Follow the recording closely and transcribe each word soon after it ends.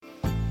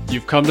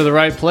You've come to the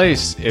right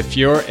place. If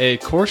you're a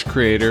course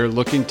creator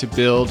looking to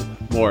build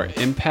more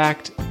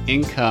impact,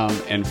 income,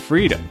 and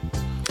freedom,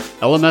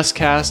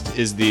 LMScast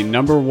is the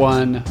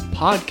 #1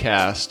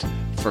 podcast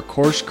for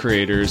course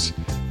creators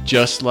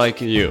just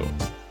like you.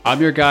 I'm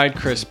your guide,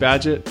 Chris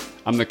Badgett.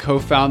 I'm the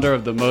co-founder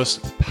of the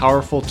most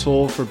powerful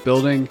tool for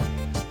building,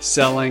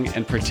 selling,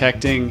 and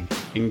protecting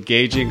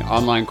engaging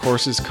online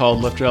courses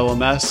called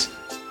LifterLMS.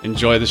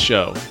 Enjoy the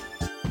show.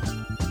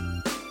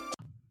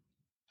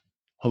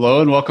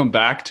 Hello and welcome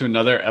back to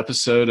another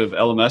episode of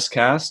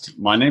LMScast.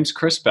 My name's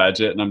Chris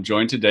Badgett and I'm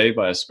joined today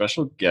by a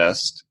special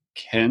guest,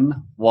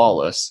 Ken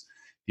Wallace.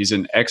 He's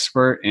an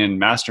expert in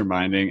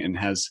masterminding and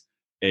has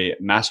a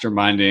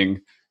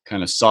masterminding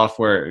kind of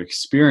software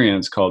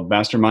experience called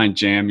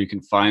MastermindJam. You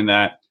can find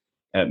that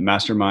at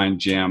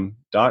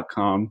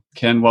mastermindjam.com.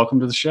 Ken,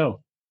 welcome to the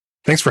show.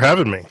 Thanks for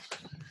having me.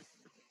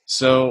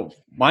 So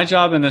my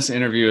job in this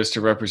interview is to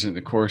represent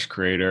the course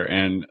creator,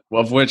 and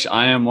of which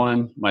I am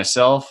one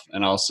myself,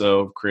 and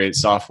also create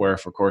software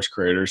for course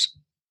creators.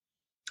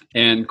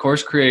 And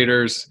course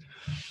creators,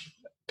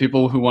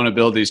 people who want to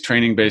build these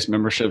training-based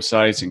membership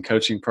sites and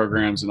coaching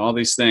programs and all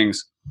these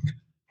things,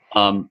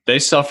 they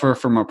suffer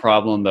from a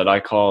problem that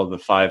I call the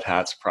 5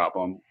 hats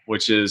problem,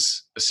 which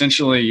is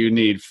essentially you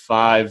need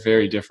 5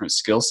 very different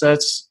skill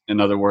sets.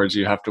 In other words,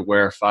 you have to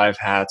wear 5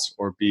 hats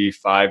or be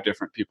 5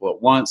 different people at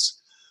once,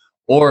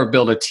 or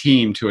build a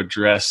team to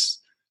address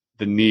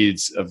the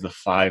needs of the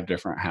 5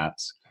 different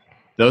hats.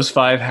 Those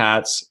 5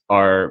 hats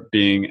are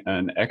being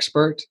an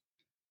expert,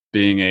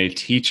 being a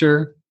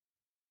teacher,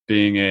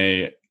 being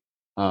a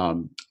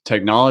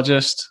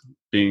technologist,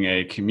 being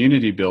a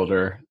community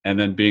builder, and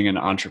then being an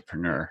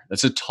entrepreneur.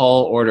 That's a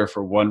tall order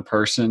for one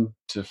person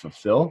to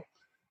fulfill.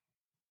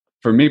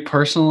 For me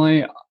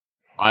personally,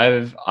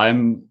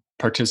 I'm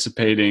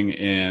participating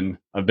in,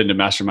 I've been to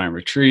mastermind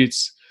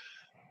retreats,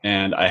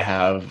 and I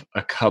have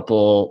a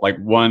couple, like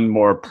one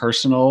more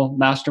personal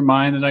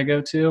mastermind that I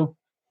go to,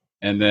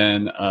 and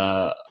then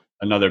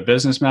another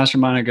business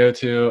mastermind I go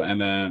to,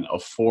 and then a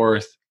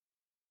fourth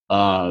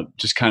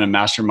just kind of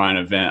mastermind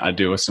event I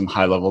do with some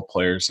high-level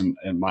players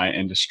in my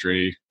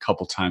industry a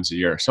couple times a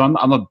year. So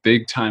I'm a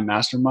big-time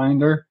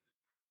masterminder,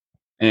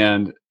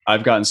 and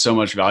I've gotten so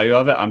much value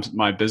of it.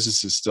 My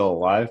business is still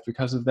alive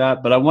because of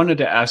that. But I wanted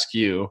to ask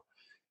you,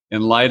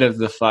 in light of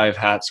the 5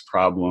 hats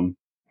problem,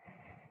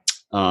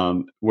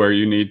 where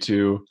you need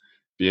to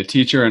be a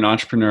teacher, an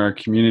entrepreneur, a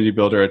community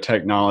builder, a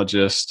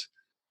technologist,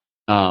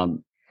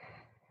 and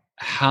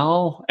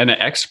an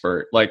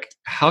expert, like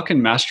how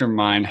can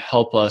Mastermind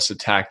help us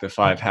attack the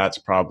 5 hats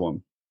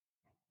problem?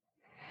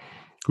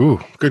 Ooh,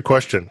 good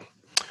question.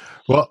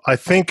 Well, I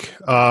think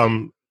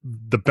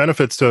the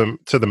benefits to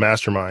the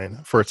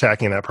mastermind for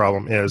attacking that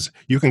problem is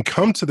you can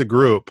come to the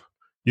group,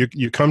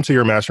 you come to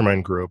your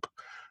mastermind group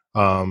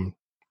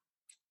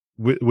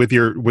with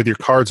your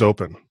cards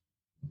open.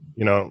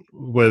 You know,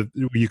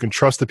 you can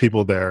trust the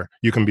people there,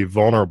 you can be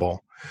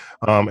vulnerable,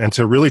 and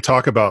to really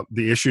talk about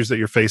the issues that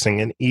you're facing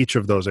in each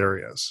of those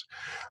areas.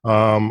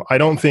 I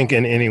don't think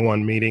in any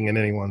one meeting, in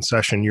any one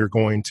session, you're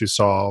going to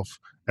solve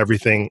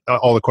everything,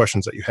 all the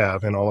questions that you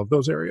have in all of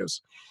those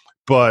areas.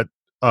 But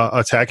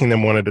attacking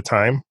them one at a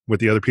time with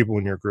the other people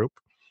in your group,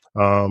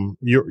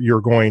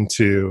 you're going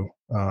to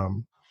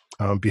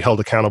be held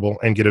accountable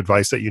and get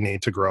advice that you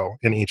need to grow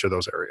in each of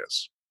those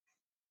areas.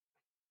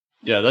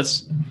 Yeah,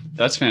 that's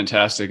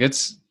fantastic.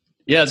 It's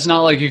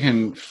not like you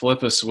can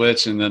flip a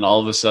switch and then all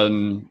of a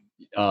sudden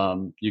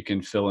you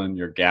can fill in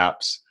your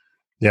gaps.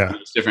 Yeah, in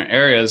different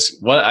areas.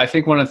 What I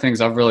think one of the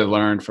things I've really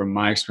learned from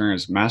my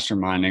experience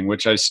masterminding,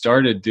 which I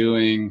started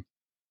doing,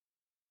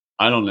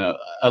 I don't know,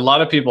 a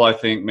lot of people I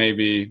think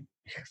maybe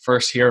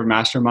first hear of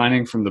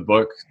masterminding from the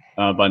book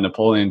by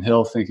Napoleon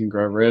Hill, Think and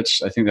Grow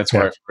Rich. I think that's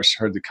where I first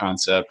heard the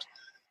concept.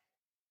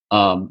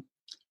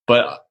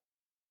 But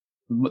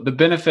the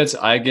benefits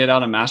I get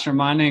out of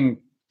masterminding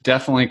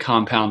definitely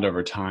compound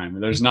over time.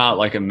 There's not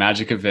like a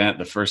magic event,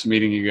 the first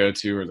meeting you go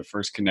to or the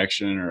first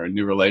connection or a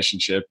new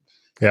relationship.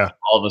 Yeah.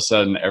 All of a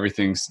sudden,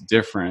 everything's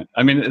different.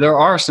 I mean, there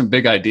are some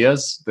big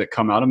ideas that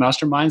come out of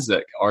masterminds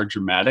that are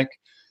dramatic.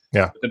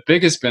 Yeah. But the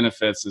biggest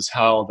benefits is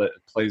how that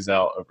plays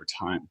out over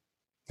time.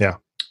 Yeah.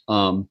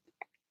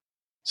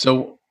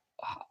 So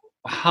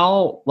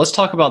let's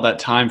talk about that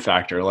time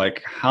factor.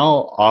 Like,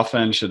 how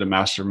often should a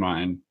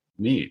mastermind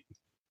meet?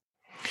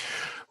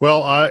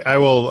 Well,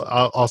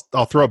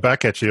 I'll throw it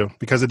back at you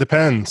because it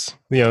depends.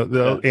 You know,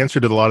 the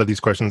answer to a lot of these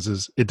questions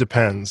is it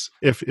depends.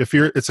 If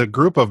it's a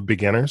group of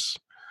beginners,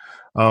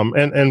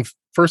 and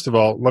first of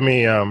all, let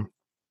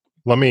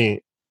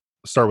me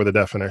start with a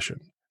definition.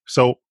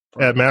 So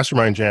at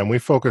MastermindJam, we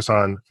focus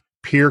on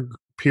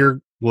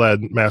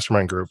peer-led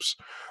mastermind groups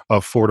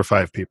of 4 to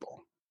 5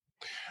 people.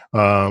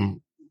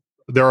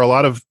 There are a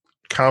lot of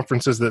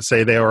conferences that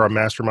say they are a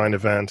mastermind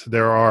event.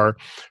 There are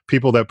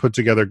people that put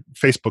together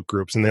Facebook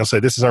groups and they'll say,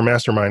 this is our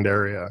mastermind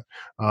area.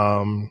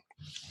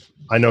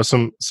 I know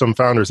some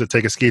founders that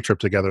take a ski trip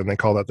together and they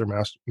call that their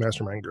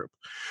mastermind group.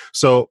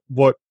 So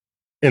what,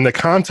 in the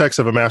context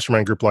of a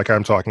mastermind group like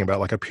I'm talking about,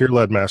 like a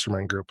peer-led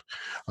mastermind group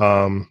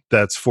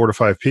that's 4 to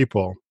 5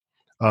 people,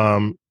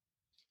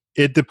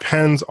 It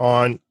depends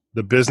on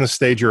the business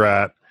stage you're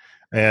at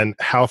and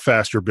how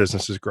fast your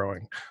business is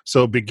growing.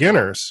 So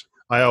beginners,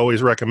 I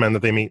always recommend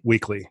that they meet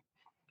weekly,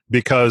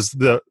 because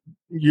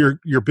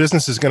your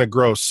business is going to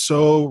grow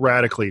so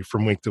radically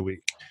from week to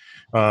week.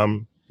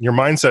 Your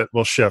mindset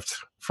will shift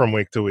from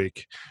week to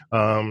week.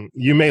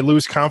 You may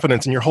lose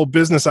confidence in your whole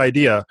business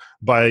idea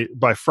by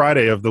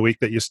Friday of the week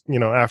that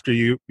after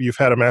you've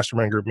had a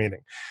mastermind group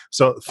meeting.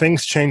 So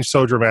things change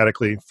so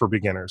dramatically for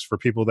beginners, for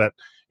people that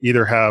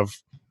either have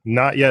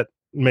not yet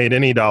made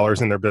any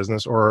dollars in their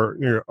business or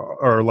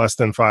less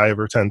than $5,000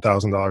 or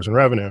 $10,000 in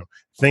revenue.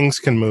 Things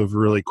can move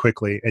really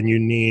quickly, and you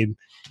need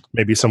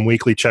maybe some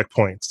weekly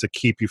checkpoints to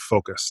keep you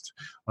focused,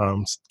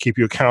 keep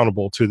you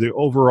accountable to the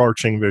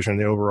overarching vision,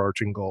 the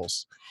overarching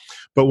goals.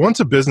 But once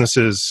a business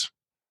is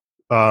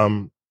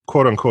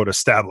quote unquote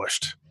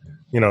established,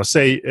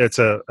 say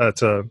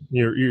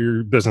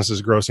your business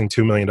is grossing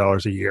 $2 million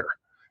a year,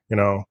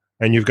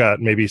 and you've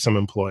got maybe some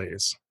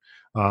employees.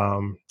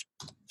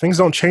 Things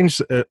don't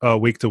change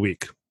week to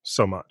week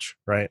so much,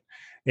 right?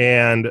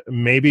 And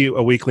maybe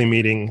a weekly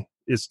meeting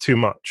is too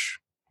much.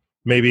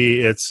 Maybe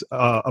it's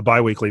a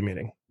bi-weekly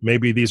meeting.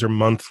 Maybe these are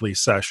monthly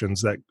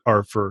sessions that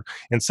are for,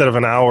 instead of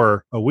an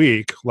hour a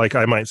week, like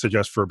I might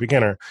suggest for a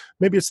beginner,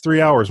 maybe it's 3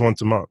 hours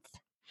once a month.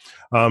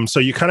 So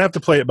you kind of have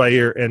to play it by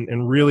ear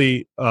and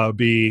really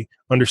be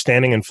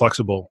understanding and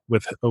flexible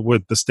with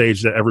the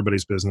stage that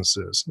everybody's business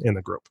is in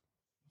the group.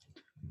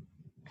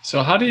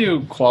 So how do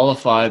you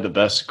qualify the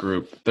best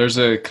group? There's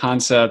a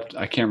concept,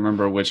 I can't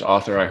remember which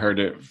author I heard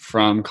it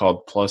from,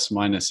 called plus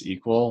minus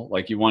equal.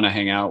 Like, you want to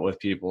hang out with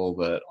people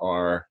that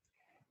are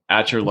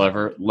at your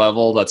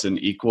level that's an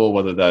equal,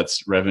 whether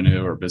that's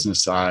revenue or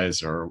business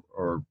size or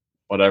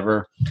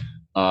whatever.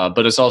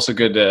 But it's also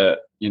good to,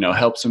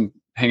 help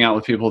hang out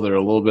with people that are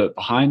a little bit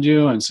behind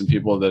you and some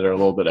people that are a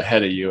little bit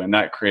ahead of you. And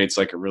that creates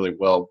like a really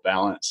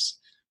well-balanced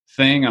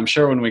thing. I'm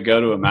sure when we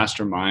go to a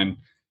mastermind,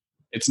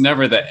 it's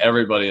never that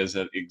everybody is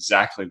at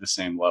exactly the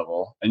same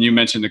level. And you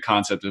mentioned the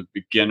concept of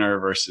beginner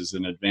versus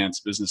an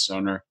advanced business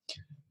owner.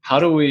 How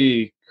do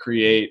we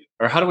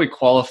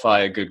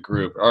qualify a good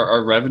group?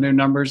 Are revenue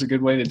numbers a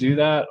good way to do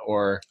that?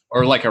 Or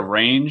like a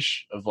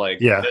range of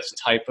this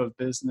type of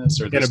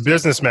business or this in a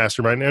business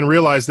mastermind, and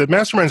realize that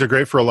masterminds are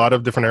great for a lot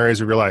of different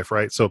areas of your life,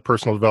 right? So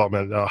personal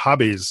development,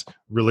 hobbies,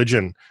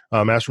 religion,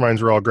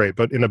 masterminds are all great.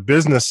 But in a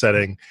business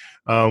setting,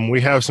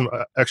 we have some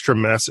extra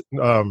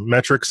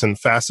metrics and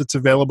facets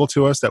available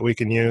to us that we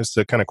can use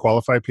to kind of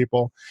qualify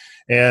people.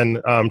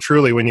 And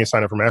truly, when you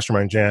sign up for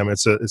MastermindJam,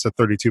 it's a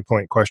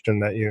 32-point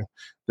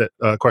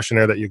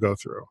questionnaire that you go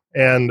through.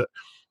 And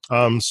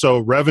so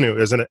revenue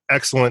is an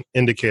excellent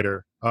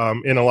indicator.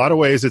 In a lot of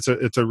ways, it's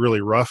a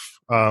really rough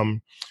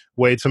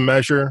way to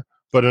measure,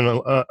 but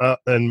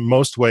in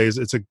most ways,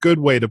 it's a good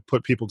way to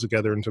put people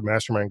together into a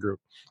mastermind group.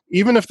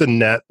 Even if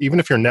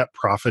your net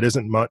profit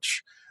isn't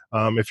much,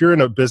 if you're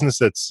in a business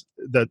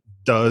that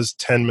does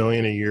 $10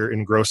 million a year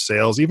in gross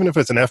sales, even if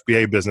it's an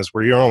FBA business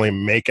where you're only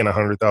making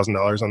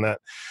 $100,000 on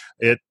that,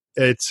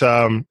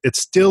 it's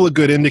still a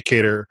good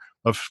indicator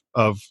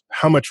of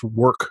how much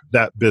work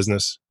that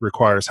business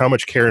requires, how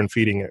much care and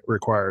feeding it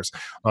requires,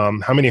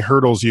 how many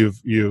hurdles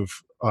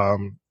you've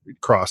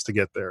crossed to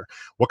get there,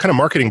 what kind of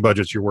marketing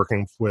budgets you're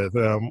working with,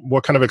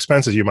 what kind of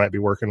expenses you might be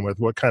working with,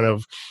 what kind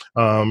of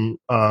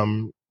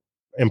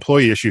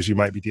employee issues you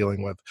might be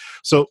dealing with.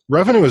 So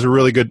revenue is a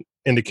really good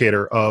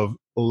indicator of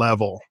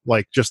level,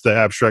 like just the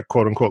abstract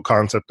quote unquote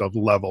concept of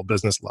level,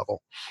 business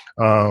level,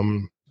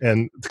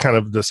 and kind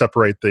of to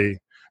separate the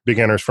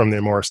beginners from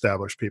the more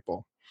established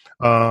people.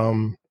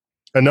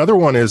 Another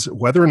one is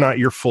whether or not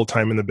you're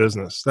full-time in the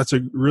business. That's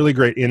a really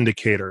great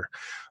indicator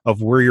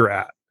of where you're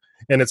at.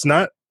 And it's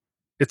not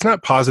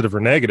positive or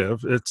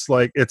negative.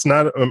 It's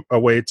not a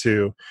way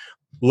to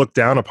look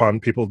down upon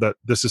people that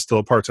this is still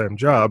a part-time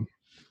job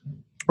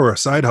or a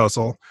side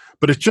hustle,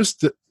 but it's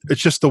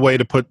just a way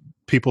to put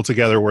people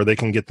together where they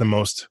can get the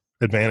most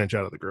advantage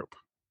out of the group.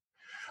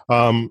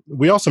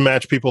 We also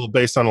match people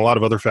based on a lot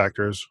of other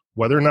factors,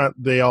 whether or not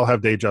they all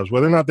have day jobs,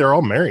 whether or not they're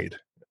all married,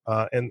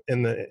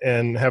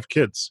 and have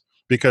kids,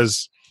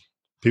 because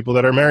people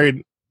that are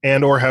married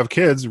and or have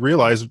kids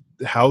realize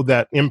how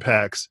that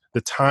impacts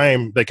the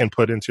time they can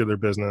put into their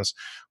business,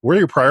 where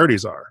your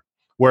priorities are.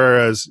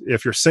 Whereas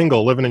if you're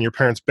single living in your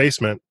parents'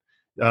 basement,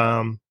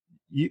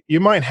 you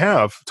might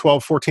have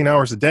 12, 14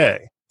 hours a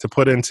day to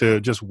put into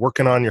just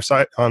working on your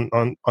site,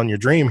 on your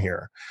dream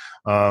here.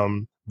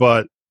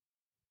 But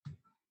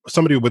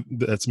somebody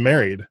that's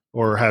married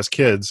or has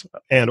kids,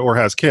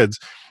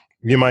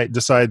 you might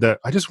decide that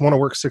I just want to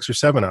work 6 or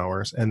 7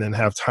 hours and then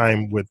have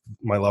time with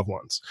my loved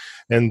ones.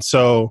 And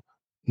so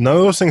none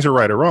of those things are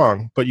right or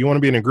wrong, but you want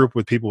to be in a group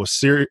with people with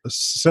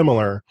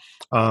similar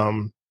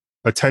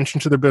attention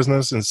to their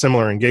business and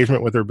similar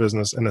engagement with their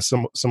business and a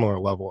similar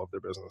level of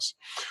their business.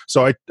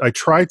 So I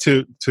try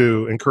to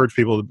encourage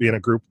people to be in a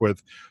group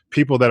with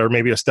people that are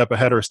maybe a step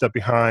ahead or a step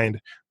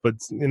behind, but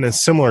in a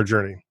similar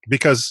journey.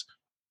 Because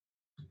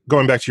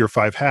going back to your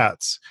 5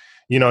 hats,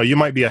 You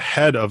might be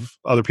ahead of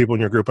other people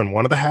in your group in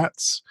one of the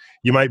hats.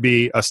 You might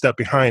be a step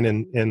behind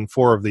in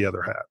four of the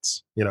other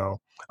hats.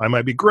 I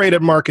might be great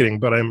at marketing,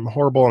 but I'm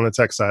horrible on the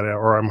tech side,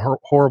 or I'm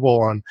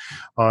horrible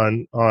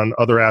on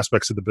other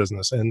aspects of the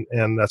business,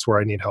 and that's where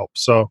I need help.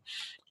 So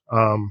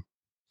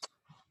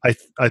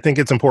I think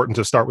it's important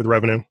to start with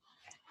revenue,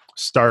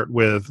 start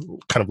with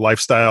kind of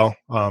lifestyle,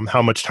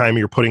 how much time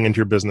you're putting into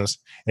your business,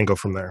 and go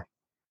from there.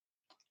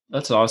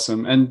 That's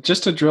awesome. And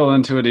just to drill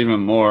into it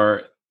even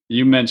more,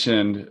 you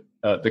mentioned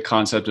the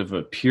concept of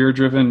a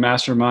peer-driven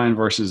mastermind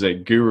versus a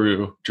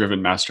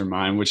guru-driven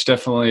mastermind, which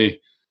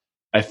definitely,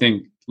 I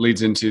think,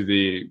 leads into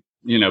the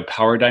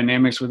power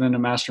dynamics within a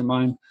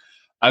mastermind.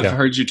 I've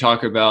heard you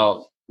talk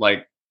about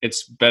like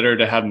it's better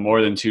to have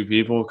more than two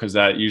people because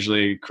that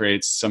usually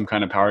creates some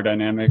kind of power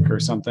dynamic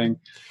or something.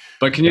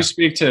 But can you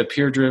speak to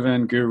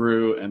peer-driven,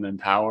 guru, and then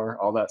power,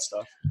 all that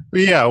stuff?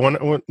 Yeah,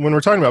 when we're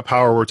talking about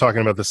power, we're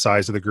talking about the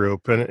size of the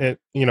group, and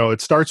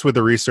it starts with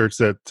the research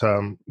that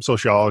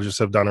sociologists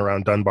have done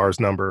around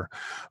Dunbar's number,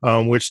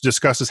 which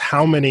discusses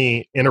how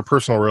many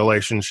interpersonal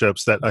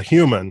relationships that a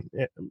human,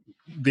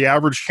 the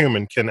average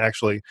human, can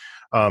actually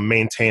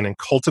maintain and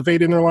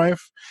cultivate in their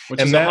life.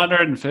 Which is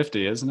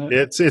 150, isn't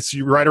it? It's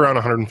right around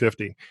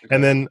 150, okay.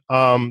 And then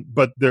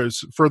but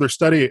there's further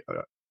study.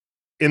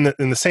 In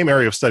the same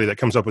area of study that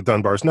comes up with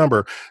Dunbar's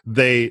number,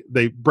 they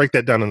break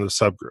that down into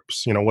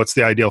subgroups. What's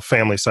the ideal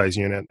family size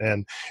unit,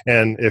 and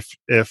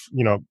if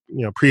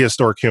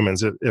prehistoric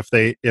humans,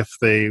 if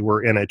they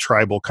were in a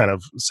tribal kind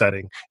of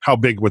setting, how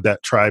big would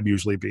that tribe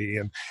usually be,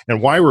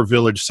 and why were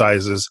village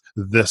sizes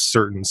this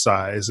certain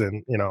size,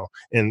 and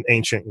in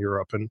ancient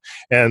Europe,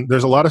 and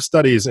there's a lot of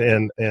studies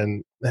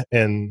in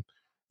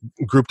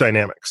group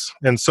dynamics.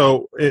 And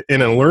so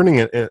in a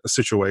learning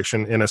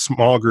situation, in a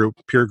small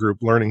group, peer group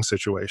learning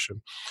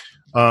situation,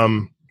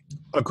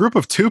 a group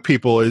of two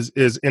people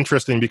is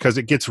interesting because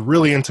it gets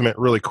really intimate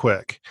really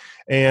quick.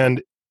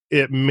 And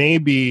it may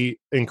be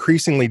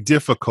increasingly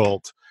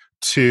difficult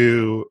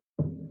to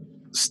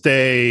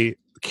stay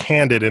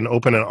candid and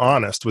open and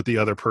honest with the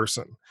other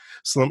person.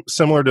 So,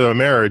 similar to a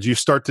marriage, you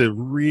start to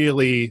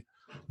really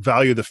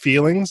value the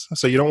feelings,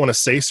 so you don't want to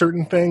say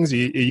certain things.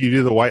 You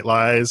do the white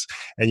lies,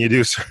 and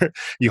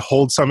you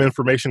hold some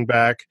information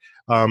back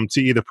to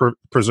either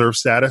preserve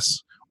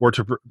status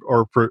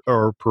or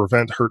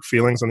prevent hurt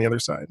feelings on the other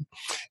side.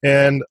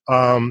 And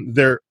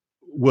there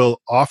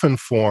will often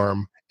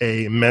form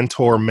a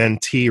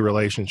mentor-mentee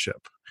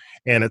relationship,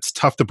 and it's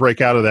tough to break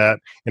out of that,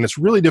 and it's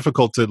really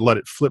difficult to let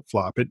it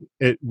flip-flop.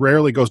 It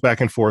rarely goes back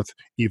and forth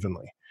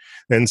evenly.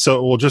 And so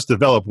it will just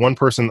develop. One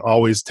person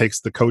always takes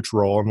the coach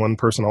role, and one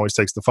person always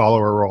takes the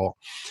follower role.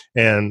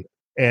 And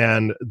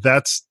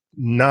that's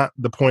not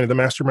the point of the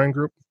mastermind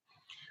group.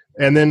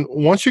 And then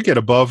once you get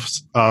above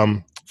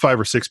 5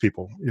 or 6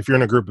 people, if you're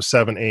in a group of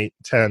 7, 8,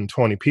 10,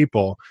 20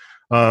 people,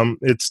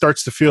 it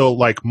starts to feel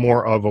like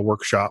more of a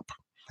workshop.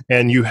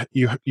 And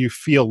you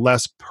feel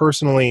less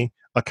personally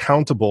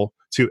accountable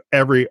to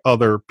every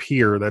other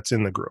peer that's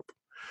in the group.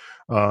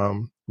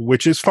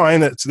 Which is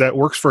fine. That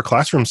works for a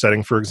classroom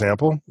setting, for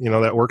example.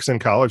 That works in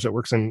college, that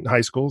works in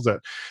high schools,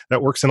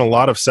 that works in a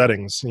lot of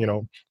settings.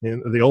 In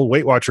the old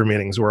Weight Watcher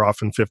meetings were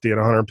often 50 and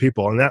 100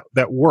 people, and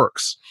that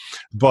works.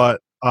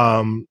 But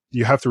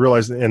you have to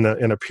realize that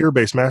in a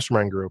peer-based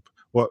mastermind group,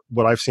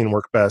 what I've seen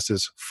work best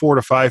is 4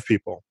 to 5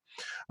 people.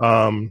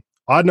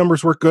 Odd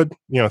numbers work good.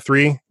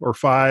 3 or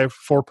 5,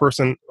 4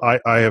 person, I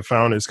have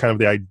found is kind of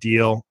the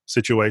ideal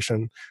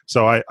situation.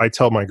 So I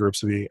tell my groups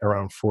to be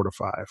around 4 to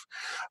 5.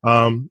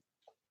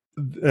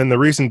 And the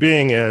reason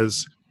being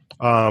is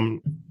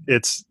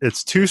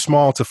it's too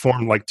small to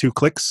form like 2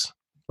 cliques.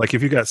 Like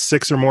if you got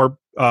 6 or more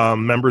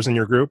members in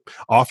your group,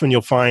 often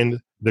you'll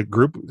find the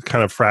group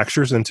kind of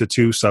fractures into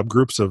 2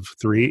 subgroups of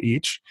 3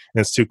 each,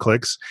 and it's 2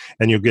 cliques,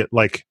 and you'll get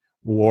like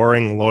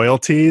warring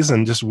loyalties,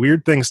 and just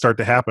weird things start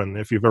to happen.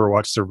 If you've ever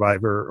watched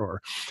Survivor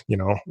or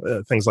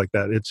things like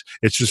that,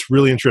 it's just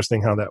really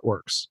interesting how that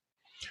works.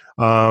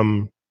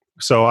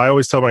 So I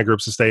always tell my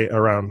groups to stay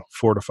around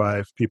 4 to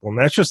 5 people, and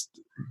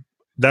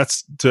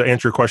that's to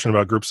answer your question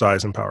about group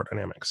size and power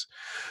dynamics.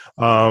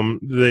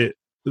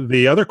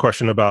 The other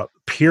question about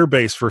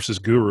peer-based versus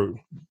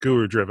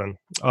guru-driven.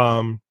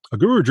 A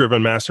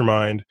guru-driven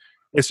mastermind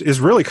is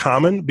really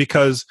common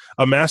because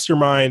a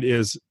mastermind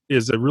is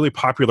a really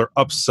popular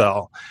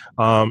upsell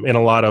in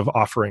a lot of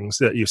offerings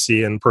that you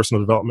see in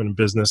personal development and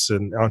business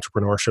and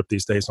entrepreneurship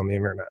these days on the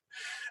internet.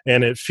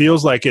 And it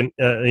feels like an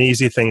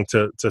easy thing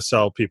to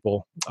sell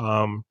people.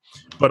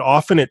 But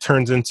often it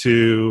turns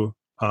into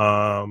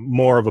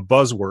more of a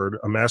buzzword,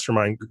 a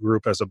mastermind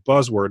group as a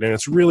buzzword, and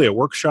it's really a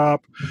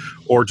workshop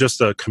or just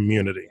a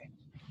community,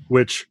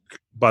 which,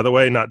 by the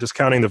way, not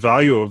discounting the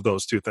value of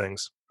those 2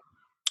 things,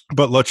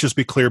 but let's just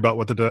be clear about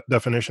what the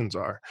definitions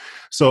are.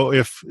 So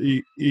if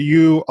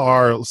you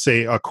are,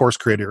 say, a course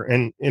creator,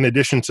 and in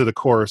addition to the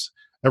course,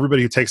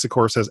 everybody who takes the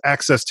course has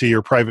access to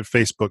your private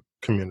Facebook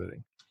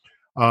community.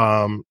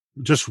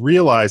 Just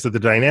realize that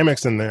the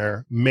dynamics in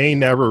there may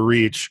never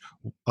reach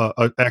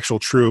an actual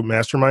true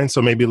mastermind.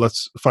 So maybe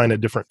let's find a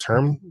different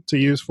term to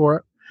use for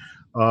it.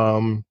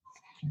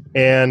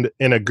 And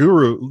in a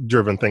guru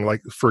driven thing,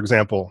 like for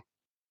example,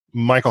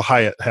 Michael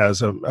Hyatt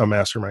has a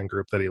mastermind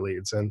group that he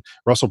leads, and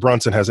Russell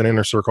Brunson has an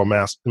inner circle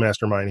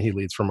mastermind he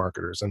leads for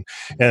marketers,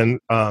 and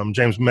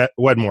James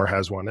Wedmore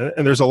has one,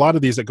 and there's a lot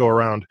of these that go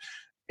around,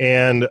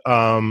 and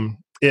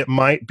it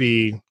might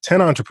be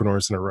 10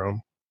 entrepreneurs in a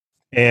room,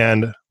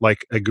 and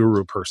like a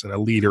guru person, a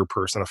leader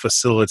person, a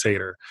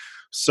facilitator.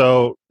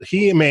 So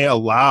he may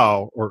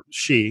allow, or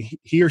he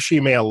or she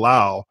may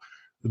allow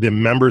the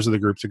members of the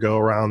group to go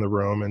around the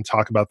room and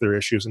talk about their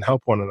issues and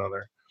help one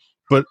another.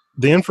 But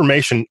the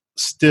information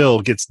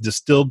still gets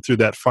distilled through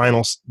that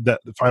final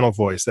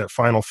voice, that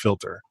final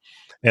filter,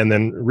 and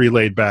then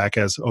relayed back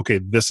as, okay,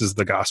 this is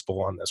the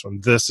gospel on this one.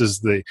 This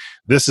is the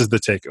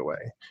takeaway,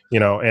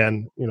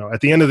 and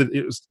at the end of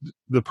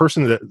the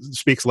person that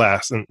speaks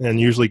last and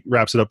usually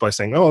wraps it up by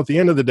saying, oh, at the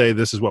end of the day,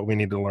 this is what we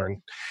need to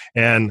learn.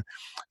 And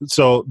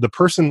so the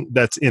person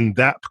that's in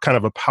that kind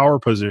of a power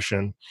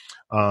position,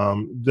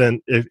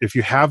 then if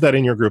you have that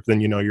in your group,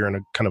 then you're in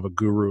a kind of a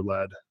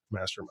guru-led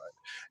mastermind.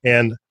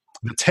 And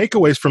the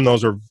takeaways from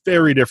those are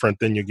very different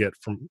than you get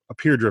from a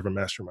peer-driven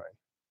mastermind.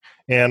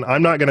 And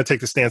I'm not going to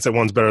take the stance that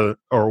one's better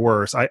or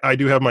worse. I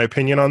do have my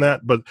opinion on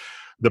that, but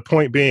the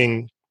point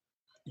being,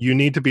 you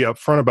need to be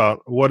upfront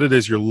about what it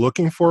is you're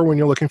looking for when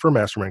you're looking for a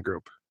mastermind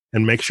group,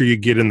 and make sure you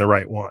get in the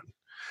right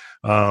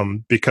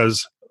one,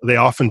 because they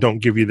often don't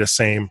give you the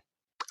same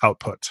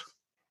output.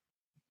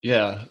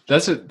 Yeah,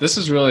 this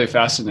is really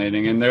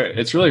fascinating, and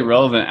it's really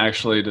relevant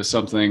actually to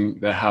something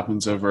that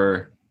happens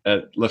over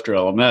at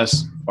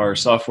LifterLMS, our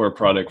software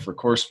product for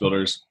course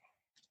builders.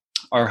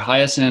 Our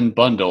highest end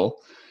bundle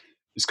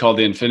is called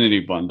the Infinity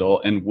Bundle,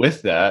 and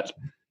with that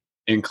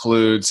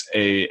includes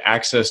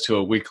access to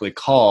a weekly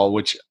call,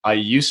 which I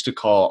used to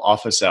call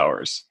Office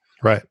Hours.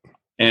 Right.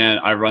 And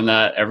I run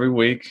that every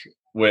week.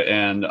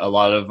 And a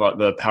lot of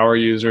the power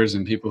users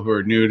and people who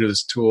are new to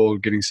this tool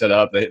getting set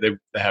up, they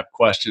have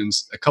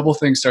questions. A couple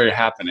things started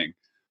happening.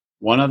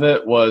 One of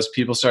it was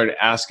people started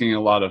asking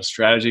a lot of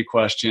strategy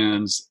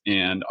questions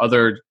and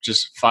other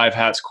just five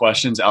hats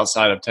questions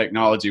outside of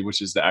technology,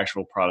 which is the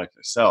actual product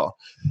I sell.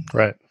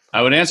 Right.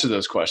 I would answer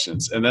those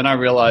questions. And then I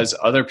realized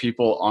other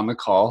people on the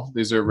call,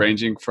 these are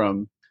ranging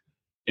from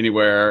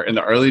anywhere in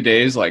the early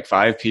days, like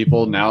 5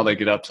 people. Now they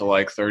get up to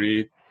like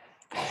 30,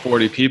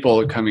 40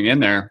 people coming in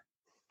there.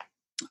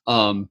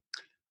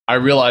 I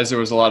realized there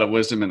was a lot of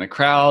wisdom in the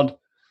crowd.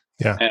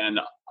 Yeah. And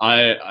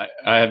I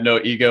have no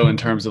ego in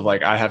terms of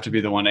like, I have to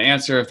be the one to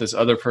answer. If this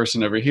other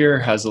person over here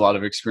has a lot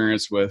of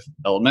experience with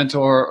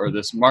Elementor or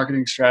this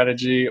marketing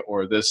strategy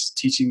or this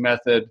teaching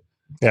method,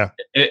 yeah,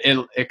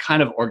 it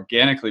kind of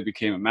organically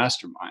became a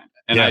mastermind.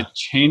 And yeah. I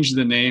changed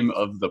the name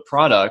of the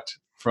product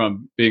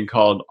from being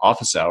called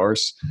Office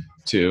Hours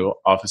to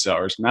Office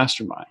Hours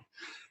Mastermind.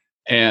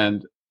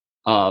 And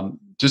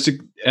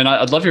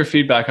I'd love your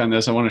feedback on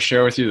this. I want to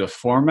share with you the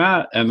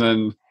format and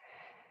then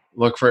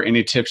look for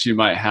any tips you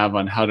might have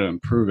on how to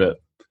improve it.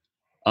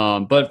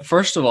 But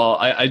first of all,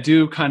 I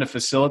do kind of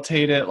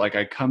facilitate it. Like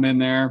I come in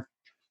there,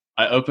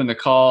 I open the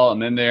call,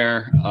 I'm in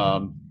there.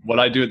 What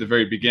I do at the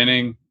very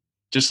beginning,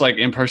 just like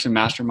in-person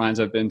masterminds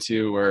I've been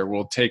to, where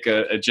we'll take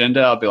an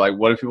agenda. I'll be like,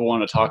 what do people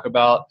want to talk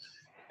about?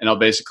 And I'll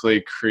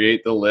basically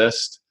create the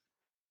list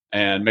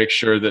and make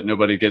sure that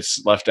nobody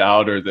gets left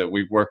out or that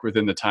we work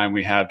within the time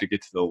we have to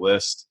get to the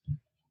list.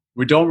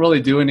 We don't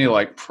really do any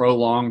like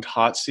prolonged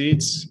hot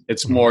seats.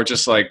 It's more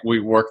just like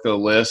we work the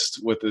list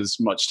with as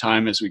much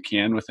time as we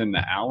can within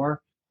the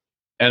hour.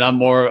 And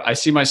I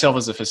see myself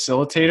as a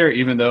facilitator,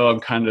 even though I'm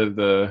kind of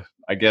the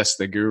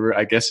guru.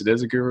 I guess it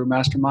is a guru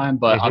mastermind,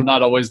 but I'm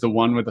not always the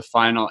one with the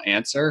final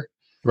answer.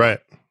 Right.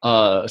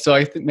 So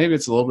I think maybe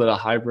it's a little bit of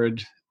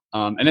hybrid.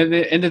 And at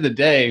the end of the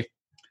day,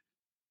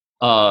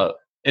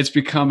 it's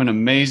become an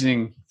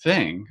amazing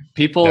thing.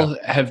 People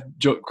have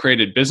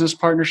created business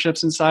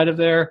partnerships inside of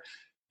there.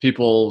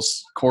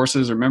 People's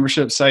courses or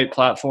membership site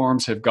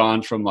platforms have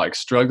gone from like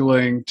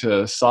struggling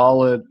to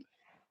solid.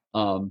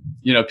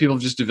 People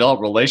just develop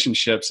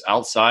relationships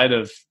outside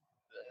of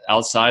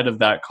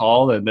that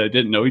call, and they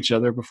didn't know each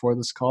other before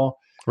this call.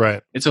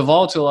 Right. It's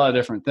evolved to a lot of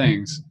different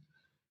things.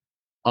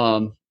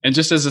 And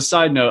just as a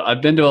side note,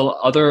 I've been to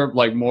other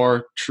like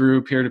more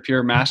true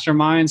peer-to-peer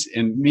masterminds,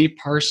 and me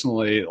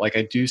personally, like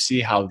I do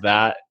see how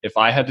that, if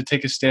I had to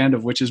take a stand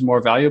of which is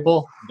more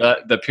valuable,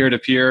 the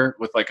peer-to-peer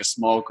with like a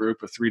small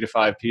group of 3 to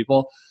 5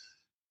 people,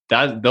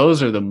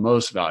 those are the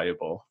most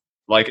valuable,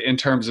 like in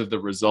terms of the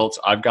results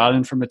I've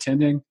gotten from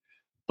attending.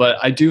 But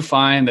I do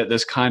find that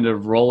this kind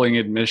of rolling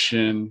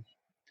admission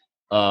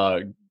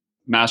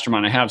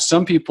mastermind I have,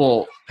 some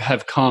people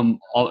have come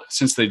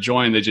since they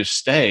joined, they just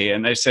stay,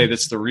 and they say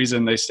that's the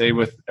reason they stay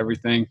with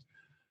everything.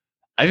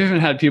 I've even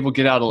had people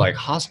get out of like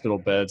hospital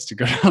beds to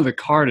go down the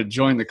car to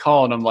join the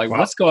call, and I'm like,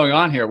 What's going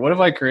on here? What have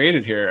I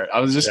created here?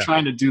 I was just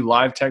trying to do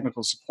live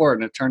technical support,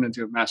 and it turned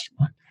into a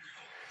mastermind.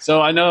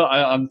 So I know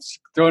I'm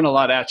throwing a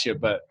lot at you,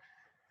 but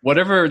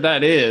whatever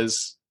that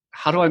is,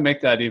 how do I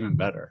make that even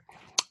better?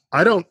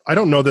 I don't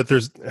know that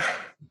there's,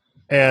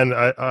 And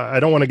I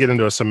don't want to get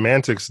into a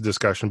semantics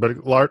discussion, but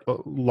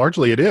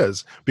largely it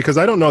is, because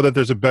I don't know that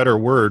there's a better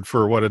word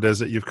for what it is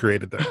that you've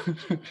created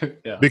there.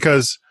 Yeah.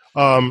 Because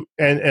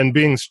and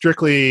being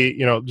strictly,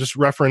 just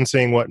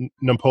referencing what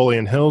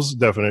Napoleon Hill's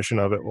definition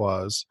of it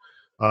was,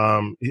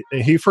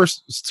 he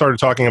first started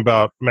talking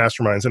about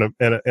masterminds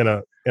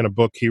in a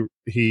book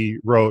he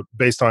wrote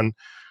based on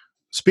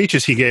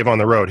speeches he gave on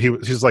the road.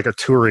 He's like a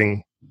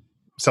touring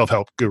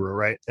self-help guru,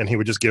 right? And he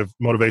would just give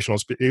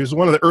motivational he was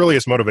one of the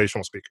earliest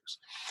motivational speakers.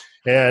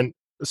 And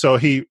so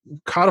he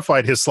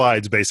codified his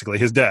slides, basically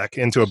his deck,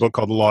 into a book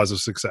called The Laws of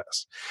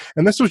Success.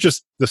 And this was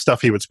just the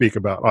stuff he would speak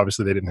about.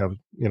 Obviously they didn't have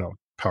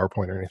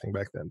PowerPoint or anything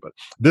back then, but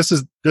this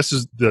is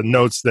the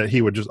notes that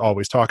he would just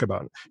always talk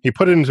about. He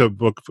put it into a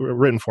book,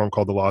 written form,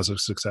 called The Laws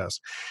of Success,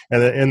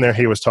 and then in there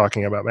he was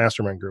talking about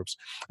mastermind groups.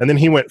 And then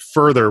he went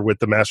further with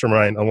the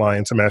Mastermind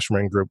Alliance, a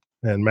mastermind group,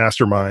 and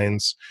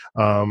masterminds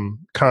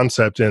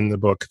concept in the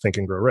book Think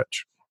and Grow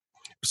Rich.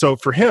 So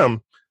for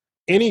him,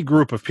 any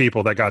group of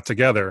people that got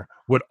together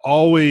would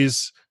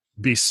always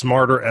be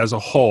smarter as a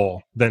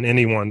whole than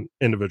any one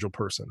individual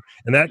person.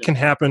 And that can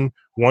happen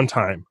one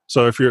time.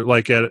 So if you're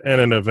like at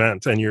an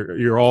event and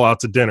you're all out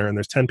to dinner and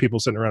there's 10 people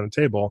sitting around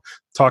the table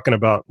talking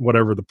about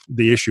whatever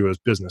the issue is,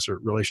 business or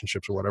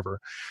relationships or whatever,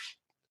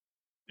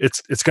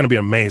 it's going to be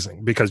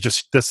amazing, because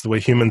just that's the way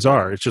humans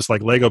are. It's just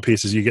like Lego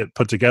pieces you get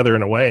put together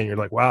in a way and you're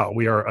like, wow,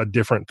 we are a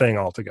different thing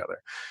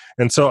altogether.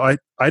 And so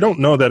I don't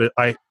know that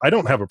I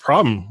don't have a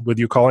problem with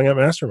you calling it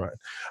mastermind.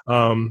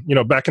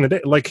 Back in the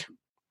day, like,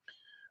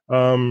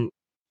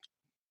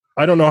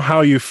 I don't know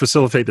how you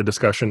facilitate the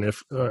discussion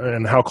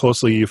and how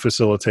closely you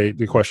facilitate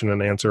the question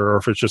and answer, or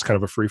if it's just kind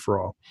of a free for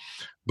all.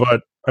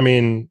 But I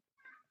mean,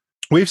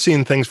 we've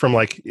seen things from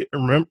like,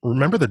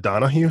 remember the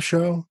Donahue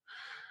show,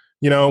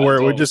 where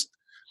it would just,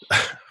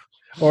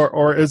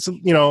 or it's,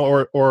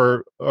 or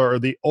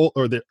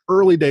the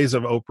early days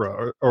of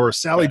Oprah or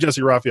Sally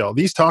Jesse Raphael.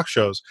 These talk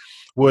shows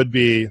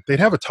they'd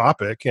have a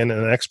topic and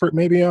an expert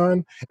maybe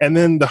on, and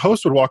then the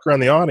host would walk around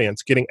the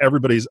audience getting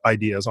everybody's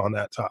ideas on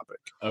that topic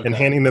and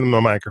handing them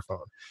a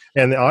microphone.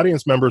 And the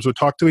audience members would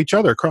talk to each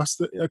other across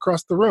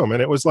the room.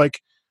 And it was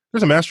like,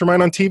 there's a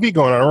mastermind on TV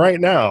going on right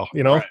now,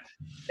 Right.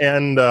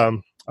 And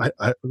the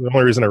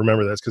only reason I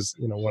remember that is because,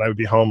 when I would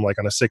be home, like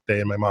on a sick day,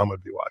 and my mom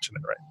would be watching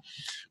it, right?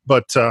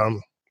 But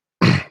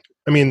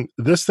I mean,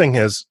 this thing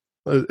has,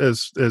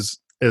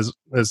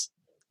 as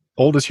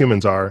old as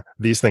humans are,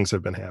 these things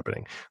have been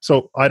happening.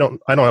 So I don't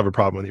have a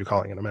problem with you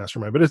calling it a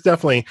mastermind, but it's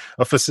definitely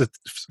a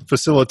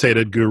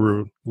facilitated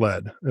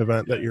guru-led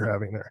event that you're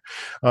having there.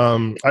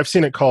 I've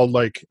seen it called,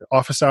 like,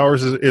 Office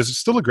Hours is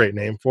still a great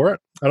name for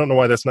it. I don't know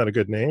why that's not a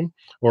good name,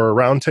 or a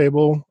round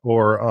table,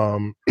 or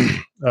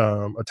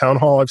a town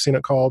hall I've seen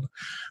it called.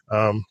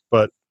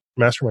 But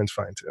mastermind's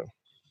fine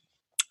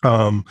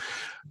too.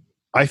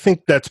 I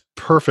think that's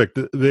perfect.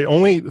 The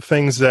only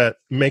things that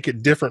make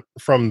it different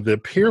from the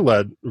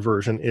peer-led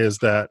version is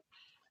that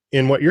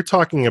in what you're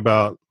talking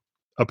about,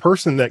 a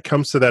person that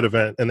comes to that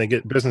event and they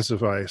get business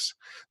advice,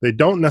 they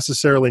don't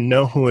necessarily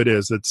know who it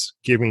is that's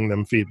giving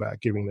them feedback,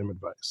 giving them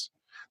advice.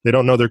 They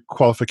don't know their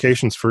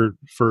qualifications for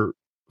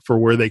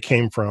where they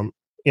came from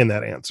in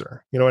that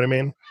answer. You know what I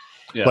mean?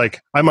 Yeah.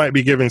 Like, I might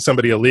be giving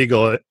somebody a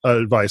legal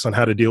advice on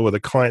how to deal with a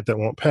client that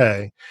won't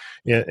pay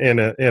in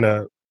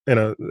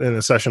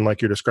a session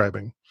like you're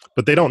describing,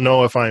 but they don't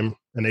know if I'm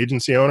an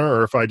agency owner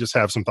or if I just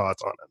have some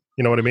thoughts on it.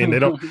 You know what I mean? They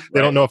don't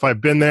they don't know if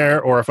I've been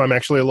there or if I'm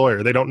actually a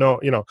lawyer. They don't know,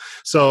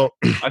 So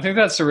I think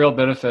that's the real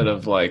benefit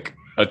of like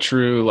a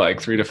true,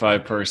 like, 3 to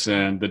 5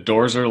 person. The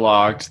doors are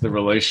locked, the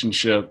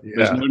relationship,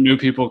 there's no new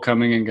people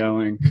coming and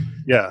going.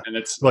 Yeah. And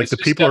it's like, the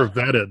people are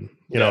vetted,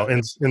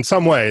 in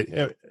some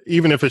way,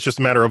 even if it's just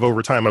a matter of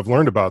over time, I've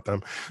learned about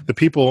them. The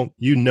people,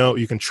 you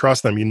can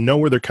trust them,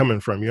 where they're coming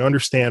from. You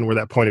understand where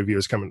that point of view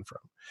is coming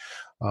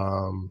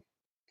from.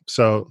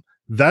 So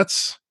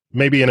that's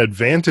maybe an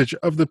advantage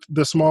of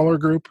the smaller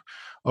group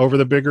over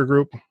the bigger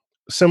group,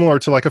 similar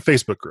to like a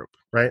Facebook group,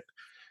 right?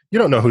 You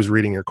don't know who's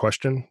reading your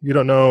question.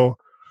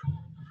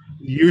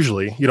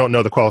 Usually you don't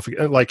know the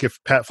qualification. Like,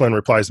 if Pat Flynn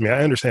replies to me,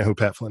 I understand who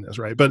Pat Flynn is,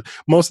 right? But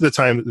most of the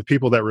time, the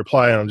people that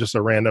reply on just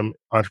a random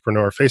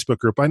entrepreneur Facebook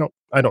group, I don't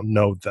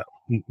know them,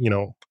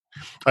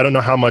 I don't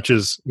know how much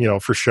is,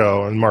 for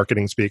show and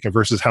marketing speak, and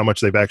versus how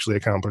much they've actually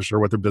accomplished, or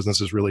what their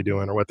business is really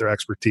doing, or what their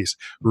expertise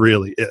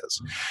really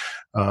is.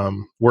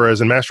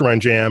 Whereas in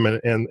MastermindJam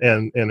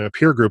and in a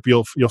peer group,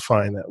 you'll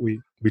find that we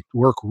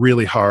work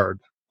really hard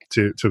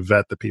to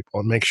vet the people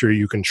and make sure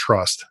you can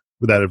trust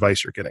with that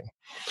advice you're getting.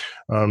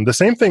 The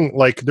same thing,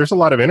 like, there's a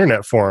lot of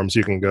internet forums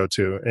you can go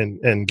to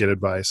and get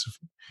advice.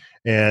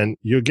 And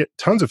you'll get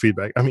tons of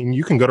feedback. I mean,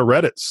 you can go to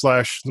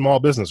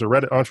Reddit/small business or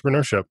Reddit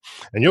entrepreneurship,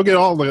 and you'll get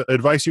all the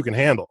advice you can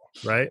handle,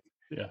 right?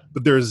 Yeah.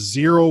 But there's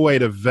zero way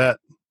to vet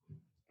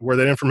where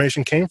that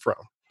information came from.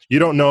 You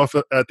don't know if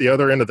at the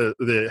other end of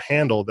the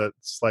handle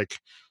that's like,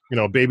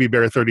 Baby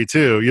Bear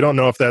 32, you don't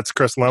know if that's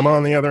Chris Lemma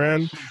on the other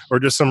end or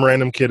just some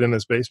random kid in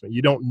his basement.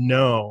 You don't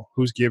know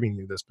who's giving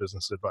you this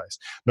business advice.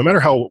 No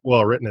matter how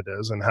well written it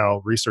is and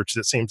how researched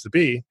it seems to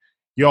be,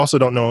 you also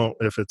don't know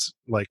if it's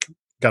like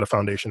got a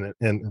foundation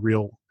in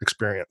real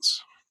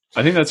experience.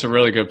 I think that's a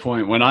really good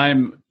point.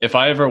 If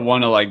I ever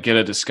want to like get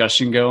a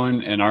discussion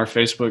going in our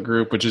Facebook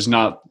group, which is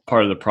not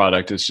part of the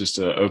product, it's just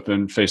an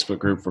open Facebook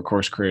group for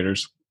course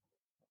creators.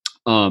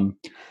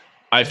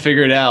 I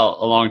figured out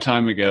a long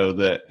time ago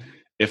that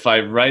if I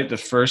write the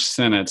first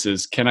sentence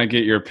is, "Can I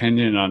get your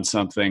opinion on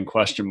something?" ?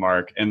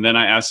 And then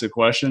I ask the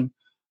question,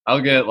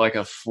 I'll get like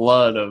a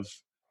flood of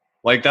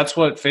like, that's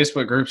what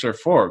Facebook groups are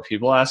for.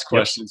 People ask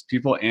questions,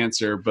 people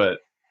answer, but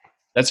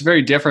that's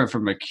very different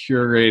from a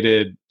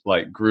curated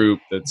like group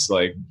that's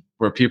like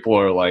where people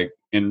are like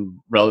in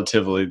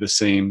relatively the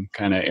same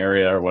kind of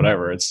area or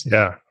whatever. And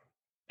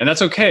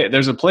that's okay.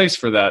 There's a place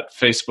for that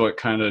Facebook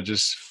kind of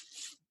just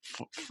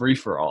free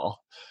for all.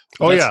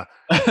 Yeah.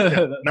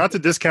 Not to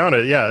discount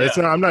it. Yeah. It's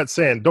not, I'm not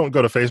saying don't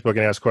go to Facebook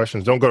and ask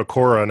questions. Don't go to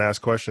Quora and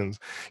ask questions.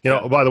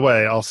 By the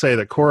way, I'll say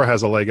that Quora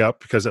has a leg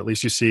up because at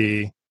least you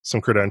see some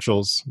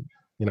credentials.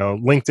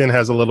 LinkedIn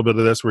has a little bit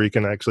of this where you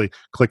can actually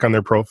click on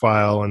their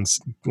profile and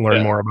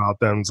learn more about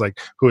them. It's like,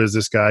 who is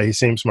this guy? He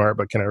seems smart,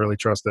 but can I really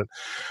trust it?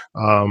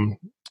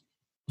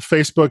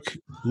 Facebook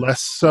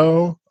less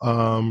so,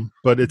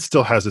 but it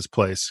still has its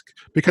place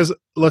because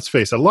let's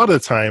face it, a lot of the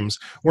times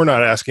we're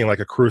not asking like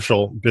a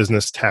crucial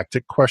business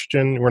tactic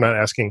question. We're not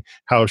asking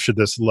how should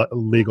this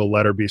legal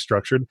letter be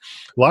structured.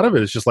 A lot of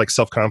it is just like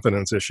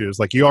self-confidence issues.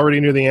 Like you already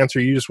knew the answer.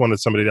 You just wanted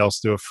somebody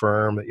else to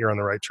affirm that you're on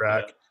the right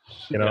track,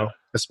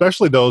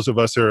 especially those of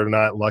us who are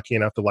not lucky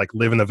enough to like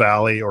live in the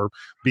Valley or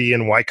be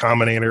in Y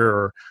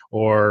Combinator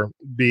or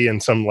be in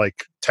some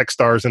like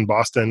Techstars in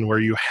Boston where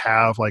you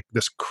have like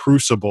this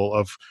crucible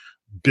of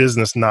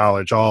business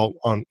knowledge all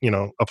on,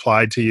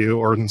 applied to you,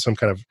 or in some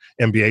kind of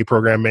MBA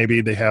program.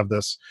 Maybe they have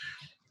this.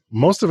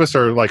 Most of us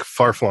are like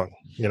far flung,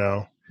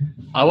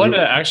 I wanted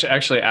to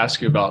actually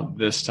ask you about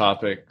this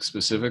topic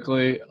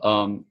specifically.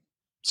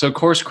 So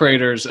course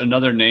creators,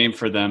 another name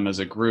for them as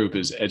a group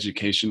is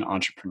education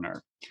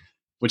entrepreneur,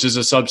 which is a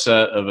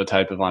subset of a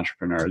type of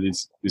entrepreneur.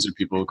 These are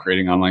people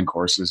creating online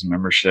courses,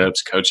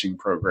 memberships, coaching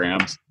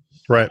programs,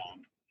 right,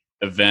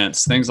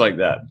 events, things like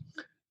that.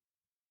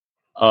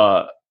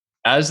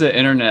 As the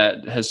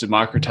internet has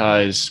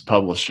democratized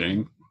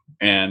publishing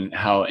and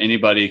how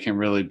anybody can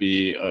really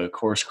be a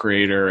course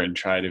creator and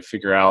try to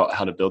figure out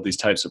how to build these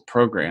types of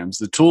programs,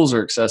 the tools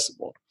are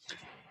accessible.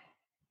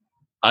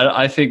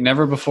 I think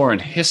never before in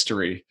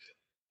history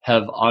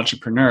have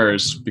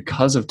entrepreneurs,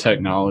 because of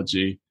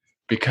technology,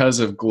 because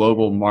of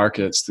global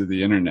markets through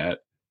the internet,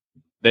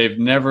 they've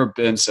never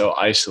been so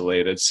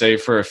isolated,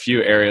 save for a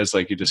few areas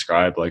like you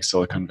described, like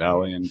Silicon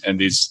Valley and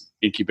these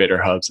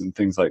incubator hubs and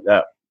things like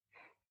that.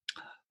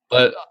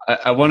 But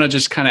I want to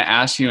just kind of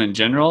ask you in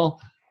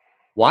general,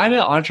 why do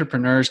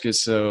entrepreneurs get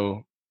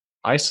so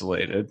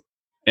isolated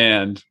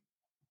and,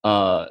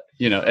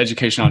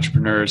 education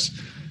entrepreneurs,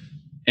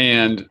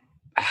 and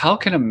how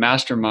can a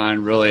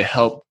mastermind really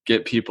help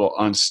get people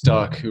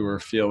unstuck who are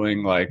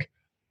feeling like,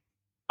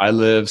 I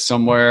live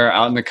somewhere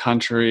out in the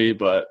country,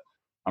 but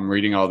I'm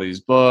reading all these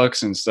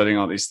books and studying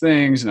all these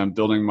things and I'm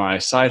building my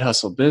side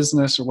hustle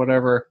business or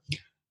whatever.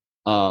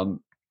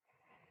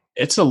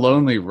 It's a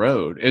lonely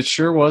road. It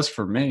sure was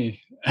for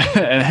me.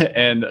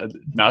 and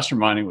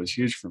masterminding was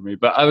huge for me.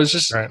 But I was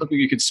just hoping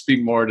you could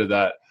speak more to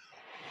that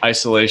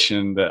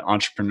isolation that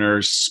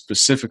entrepreneurs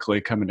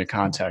specifically come into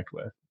contact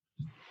with.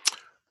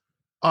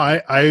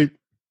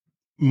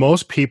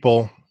 Most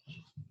people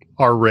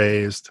are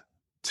raised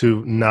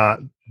to not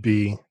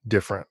be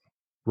different,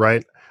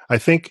 right? I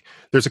think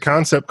there's a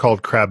concept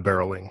called crab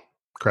barreling,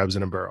 crabs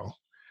in a barrel,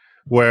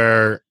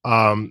 where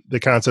the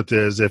concept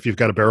is if you've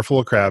got a barrel full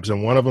of crabs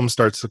and one of them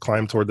starts to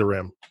climb toward the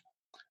rim,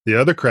 the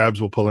other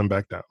crabs will pull him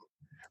back down,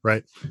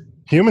 right?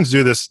 Humans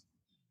do this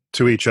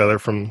to each other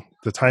from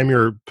the time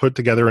you're put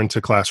together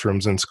into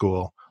classrooms in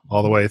school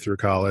all the way through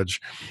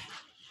college,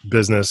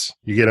 business,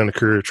 you get on a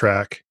career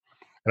track.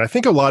 And I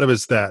think a lot of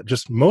it's that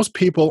just most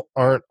people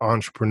aren't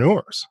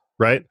entrepreneurs,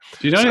 right?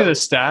 Do you know any of the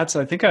stats?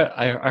 I think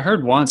I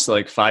heard once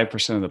like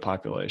 5% of the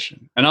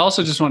population. And I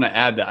also just want to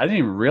add that I didn't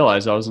even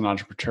realize I was an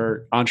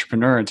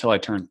entrepreneur until I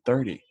turned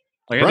 30.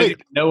 Like I didn't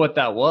even know what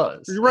that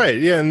was. Right.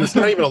 Yeah. And it's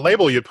not even a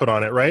label you'd put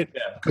on it, right?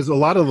 Yeah. Because a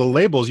lot of the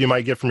labels you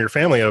might get from your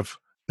family of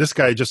this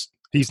guy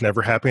he's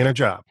never happy in a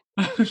job.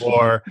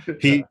 Or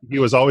he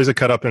was always a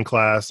cut up in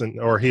class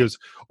he's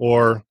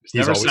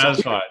never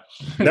satisfied.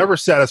 Never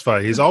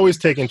satisfied. He's always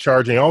taking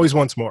charge and he always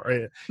wants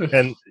more.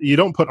 And you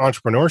don't put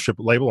entrepreneurship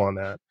label on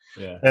that.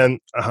 Yeah. And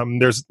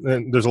there's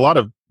a lot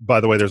of, by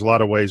the way, there's a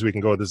lot of ways we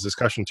can go with this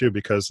discussion too,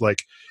 because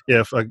like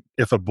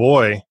if a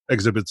boy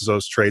exhibits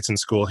those traits in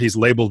school, he's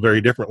labeled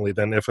very differently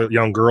than if a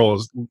young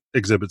girl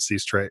exhibits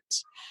these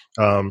traits.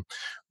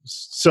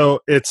 So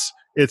it's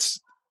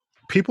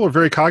people are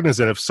very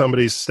cognizant if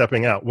somebody's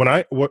stepping out.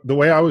 The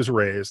way I was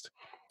raised,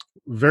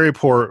 very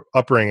poor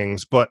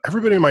upbringings, but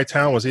everybody in my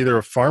town was either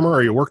a farmer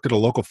or you worked at a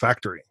local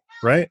factory,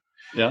 right?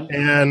 Yeah.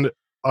 And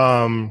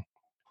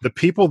the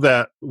people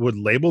that would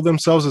label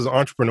themselves as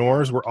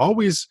entrepreneurs were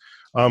always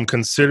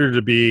considered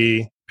to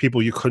be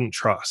people you couldn't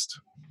trust.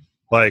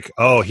 Like,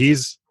 oh,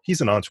 he's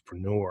he's an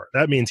entrepreneur.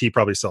 That means he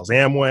probably sells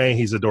Amway.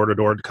 He's a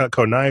door-to-door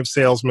Cutco knife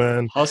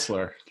salesman.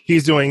 Hustler.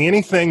 He's doing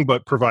anything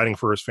but providing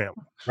for his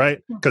family,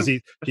 right? Because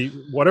he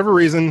whatever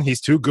reason,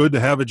 he's too good to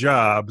have a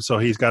job, so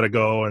he's got to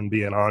go and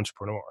be an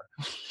entrepreneur.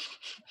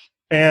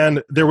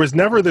 And there was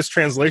never this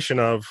translation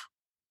of,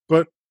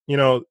 but you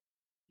know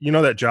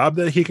that job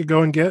that he could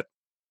go and get?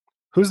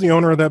 Who's the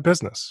owner of that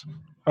business?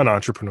 An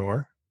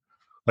entrepreneur.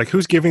 Like,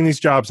 who's giving these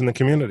jobs in the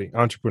community?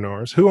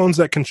 Entrepreneurs. Who owns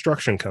that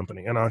construction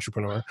company? An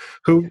entrepreneur.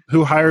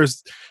 Who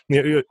hires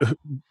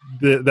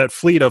that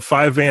fleet of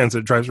 5 vans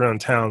that drives around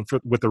town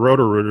with the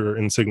Roto-Rooter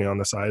insignia on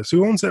the sides?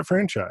 Who owns that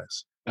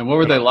franchise? And what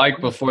were they like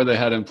before they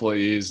had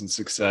employees and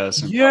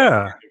success?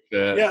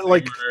 And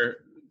like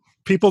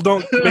people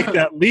don't make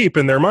that leap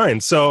in their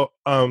mind. So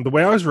the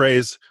way I was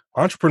raised,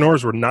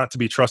 entrepreneurs were not to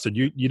be trusted.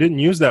 You didn't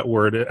use that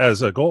word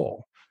as a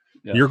goal.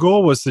 Yeah. Your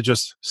goal was to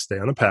just stay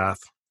on the path,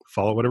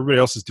 follow what everybody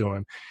else is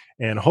doing,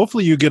 and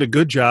hopefully you get a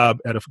good job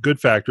at a good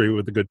factory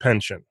with a good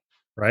pension,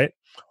 right?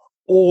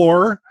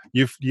 Or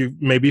you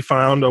maybe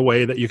found a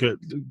way that you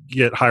could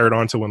get hired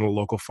onto one of the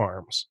local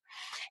farms,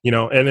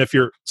 and if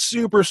you're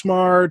super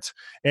smart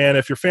and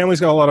if your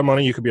family's got a lot of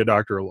money, you could be a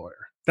doctor or a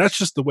lawyer. That's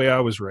just the way I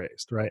was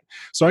raised, right?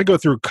 So I go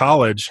through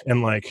college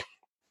and like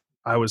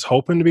I was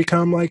hoping to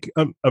become like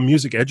a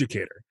music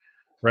educator,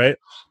 right?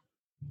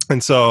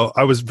 And so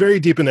I was very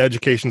deep in the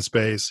education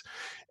space,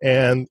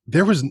 and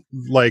there was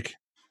like,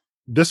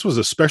 this was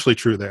especially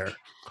true there.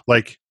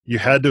 Like you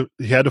had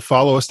to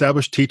follow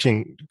established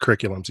teaching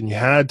curriculums, and you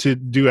had to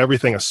do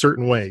everything a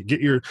certain way.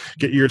 Get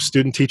your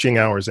student teaching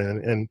hours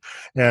in,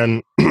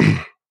 and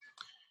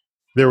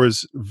there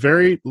was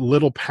very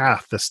little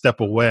path to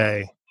step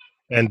away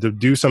and to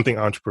do something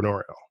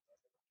entrepreneurial,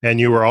 and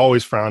you were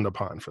always frowned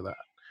upon for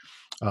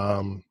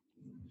that.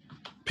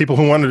 People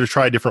who wanted to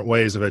try different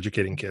ways of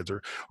educating kids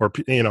or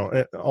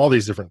all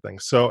these different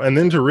things. So, and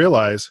then to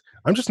realize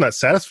I'm just not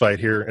satisfied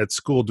here at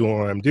school doing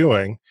what I'm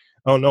doing.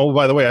 Oh no,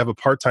 by the way, I have a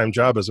part-time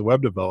job as a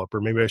web developer.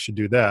 Maybe I should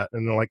do that.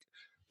 And then like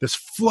this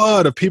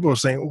flood of people are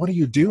saying, what are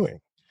you doing?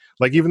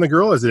 Like even the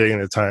girl I was dating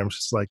at the time,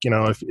 she's like,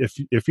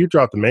 if you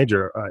drop the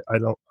major,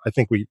 I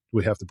think we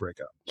have to break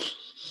up.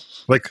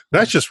 Like,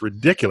 that's just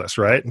ridiculous,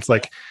 right? It's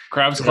like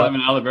crabs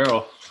climbing out of the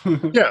barrel.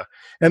 Yeah.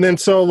 And then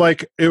so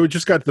like it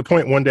just got to the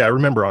point one day, I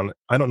remember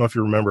I don't know if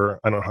you remember,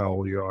 I don't know how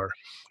old you are,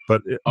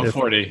 but I'm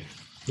 40.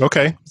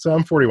 Okay. So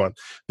I'm 41.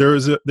 There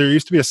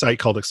used to be a site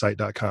called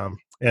excite.com,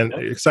 and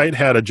Excite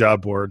had a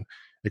job board,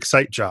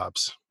 Excite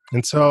Jobs.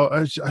 And so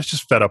I was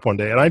just fed up one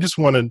day, and I just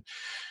wanted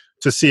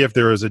to see if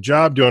there was a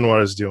job doing what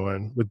I was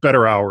doing with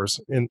better hours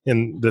in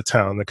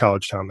the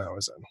college town that I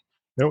was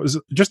in. It was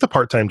just a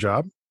part-time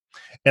job.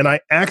 And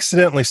I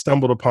accidentally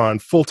stumbled upon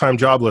full-time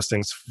job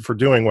listings for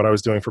doing what I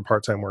was doing for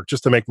part-time work,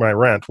 just to make my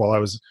rent while I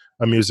was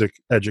a music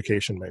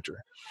education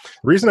major.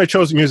 The reason I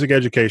chose music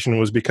education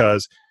was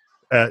because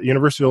at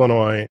University of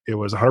Illinois, it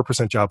was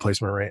 100% job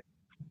placement rate.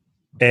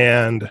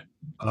 And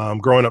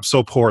growing up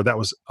so poor, that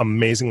was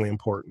amazingly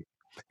important.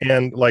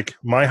 And like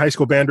my high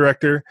school band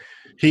director,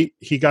 he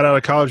got out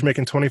of college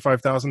making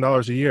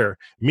 $25,000 a year.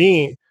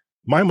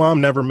 My mom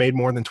never made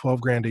more than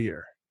 $12,000 a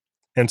year.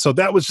 And so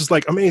that was just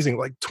like amazing,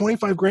 like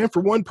 25 grand for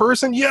one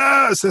person.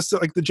 Yes. That's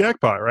like the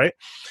jackpot. Right.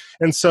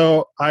 And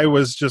so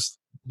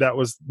that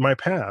was my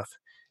path.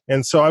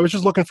 And so I was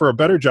just looking for a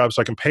better job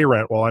so I can pay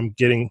rent while I'm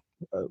getting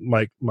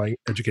my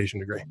education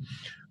degree.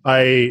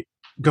 I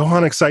go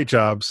on Excite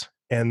Jobs,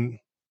 and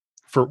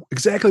for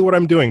exactly what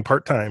I'm doing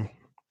part-time,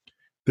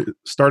 the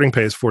starting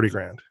pay is 40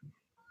 grand.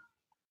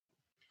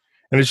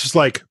 And it's just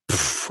like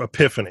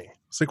epiphany.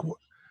 It's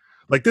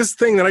like this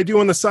thing that I do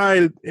on the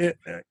side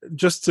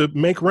just to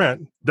make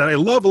rent that I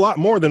love a lot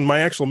more than my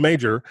actual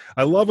major.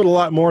 I love it a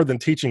lot more than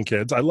teaching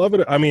kids. I love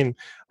it. I mean,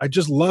 I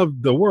just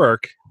love the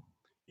work.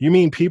 You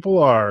mean people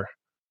are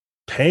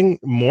paying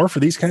more for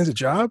these kinds of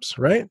jobs,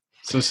 right?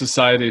 So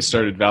society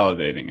started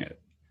validating it.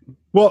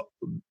 Well,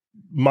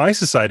 my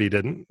society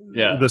didn't.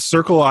 Yeah. The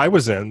circle I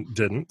was in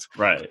didn't.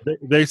 Right.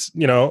 They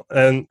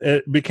and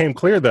it became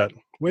clear that,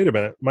 wait a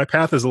minute, my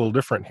path is a little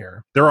different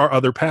here. There are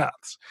other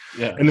paths.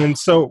 Yeah. And then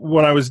so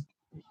when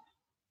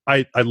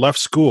I left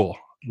school,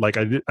 like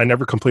I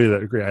never completed that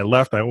degree. I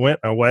left, I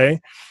went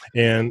away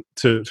and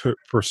to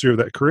pursue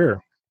that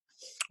career.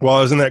 While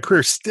I was in that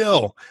career,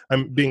 still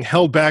I'm being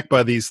held back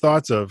by these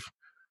thoughts of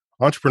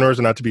entrepreneurs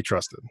are not to be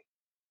trusted.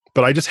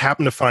 But I just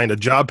happened to find a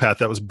job path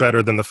that was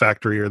better than the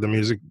factory or the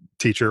music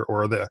teacher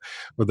or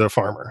the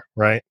farmer,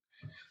 right?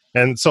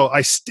 And so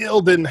I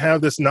still didn't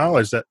have this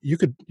knowledge that you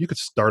could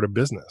start a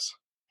business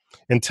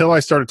until I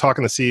started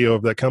talking to the CEO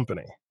of that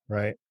company,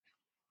 right?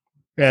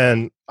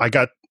 And I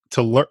got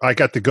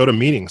to go to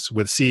meetings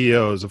with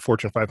CEOs of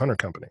Fortune 500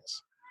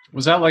 companies.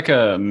 Was that like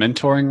a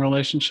mentoring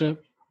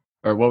relationship,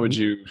 or what would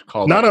you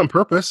call that? Not on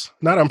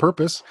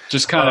purpose.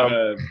 Just kind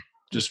of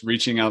just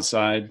reaching out.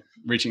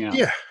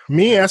 Yeah,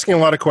 me asking a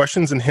lot of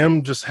questions and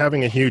him just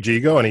having a huge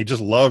ego, and he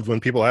just loved when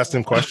people asked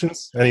him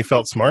questions and he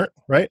felt smart,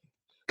 right?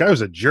 Guy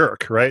was a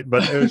jerk, right?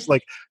 But it was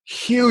like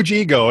huge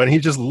ego, and he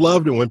just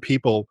loved it when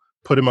people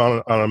put him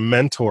on a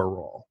mentor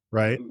role,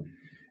 right?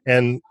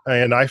 And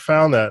I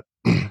found that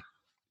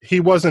he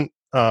wasn't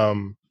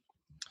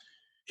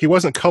he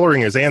wasn't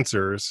coloring his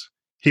answers.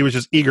 He was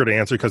just eager to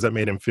answer because that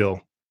made him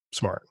feel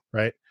smart,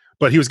 right?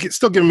 But he was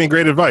still giving me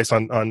great advice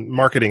on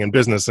marketing and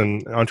business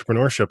and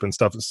entrepreneurship and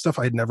stuff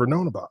I had never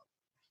known about.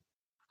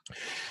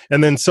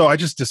 And then so I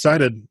just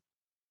decided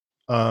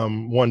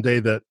one day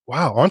that,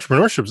 wow,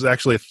 entrepreneurship is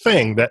actually a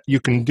thing that you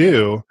can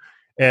do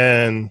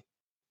and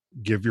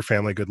give your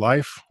family a good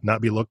life,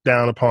 not be looked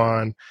down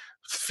upon,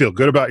 feel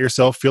good about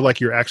yourself, feel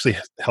like you're actually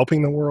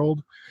helping the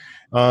world.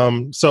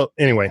 So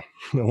anyway,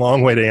 a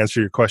long way to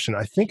answer your question.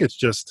 I think it's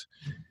just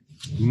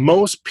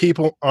most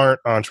people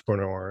aren't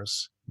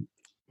entrepreneurs.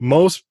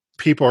 Most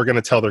people are going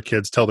to tell their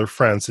kids, tell their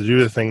friends to do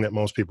the thing that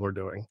most people are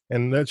doing.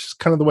 And that's just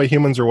kind of the way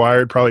humans are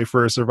wired, probably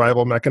for a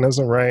survival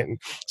mechanism, right? And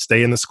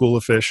stay in the school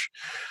of fish.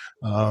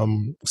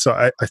 So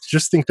I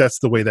just think that's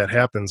the way that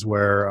happens,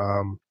 where,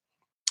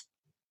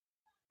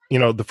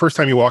 the first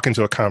time you walk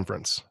into a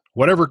conference,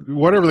 whatever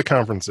the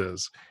conference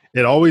is,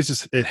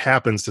 it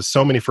happens to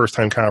so many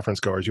first-time conference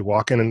goers. You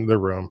walk into the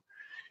room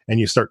and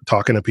you start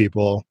talking to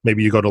people.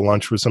 Maybe you go to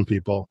lunch with some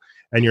people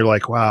and you're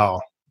like,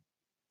 wow,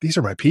 these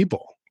are my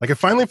people. Like, I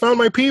finally found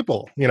my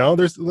people.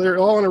 They're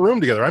all in a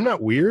room together. I'm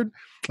not weird.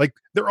 Like,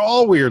 they're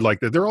all weird like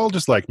that. They're all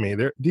just like me.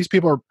 These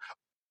people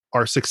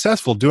are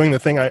successful doing the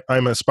thing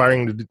I'm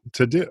aspiring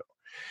to do.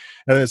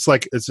 And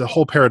it's a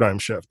whole paradigm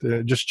shift.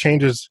 It just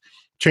changes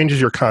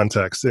your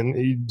context,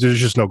 and there's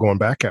just no going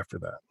back after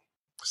that.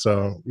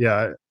 So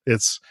yeah,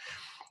 it's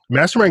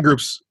mastermind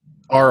groups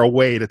are a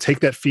way to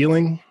take that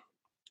feeling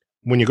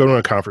when you go to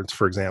a conference,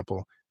 for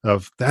example,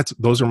 of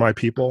those are my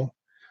people,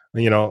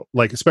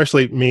 like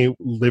especially me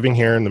living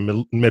here in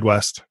the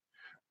Midwest,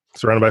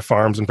 surrounded by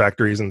farms and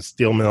factories and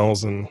steel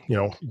mills and,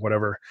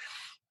 whatever.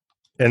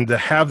 And to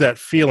have that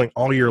feeling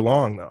all year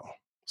long though.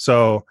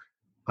 So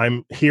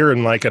I'm here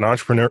in like an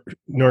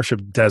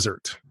entrepreneurship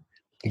desert,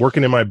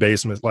 working in my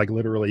basement, like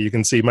literally you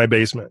can see my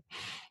basement,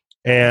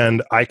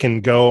 and I can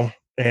go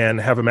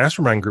and have a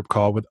mastermind group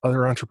call with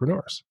other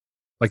entrepreneurs.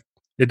 Like,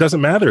 it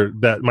doesn't matter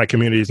that my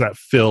community is not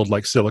filled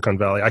like Silicon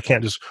Valley. I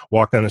can't just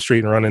walk down the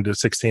street and run into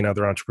 16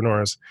 other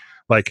entrepreneurs.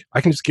 Like,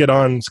 I can just get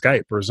on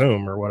Skype or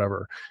Zoom or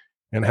whatever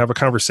and have a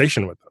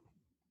conversation with them.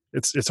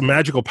 It's a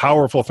magical,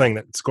 powerful thing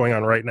that's going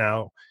on right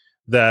now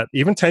that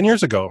even 10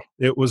 years ago,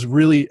 it was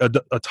really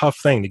a tough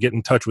thing to get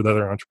in touch with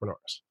other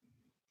entrepreneurs.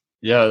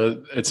 Yeah,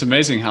 it's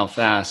amazing how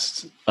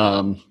fast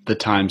the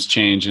times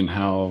change, and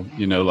how,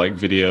 like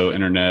video,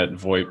 internet,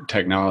 VoIP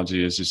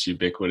technology is just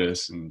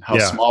ubiquitous, and how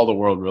small the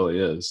world really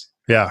is.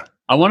 Yeah.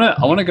 I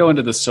want to go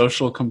into the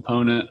social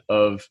component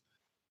of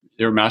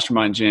your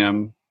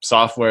MastermindJam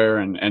software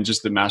and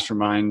just the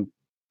mastermind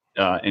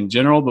in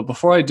general. But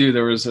before I do,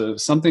 there was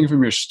something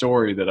from your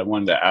story that I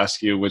wanted to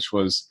ask you, which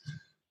was,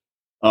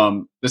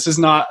 this is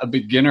not a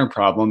beginner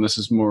problem. This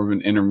is more of an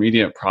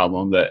intermediate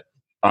problem that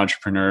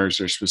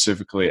entrepreneurs, or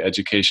specifically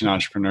education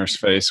entrepreneurs,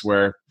 face,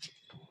 where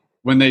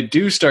when they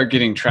do start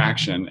getting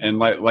traction, and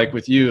like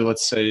with you,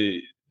 let's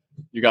say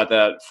you got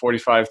that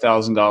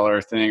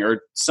 $45,000 thing,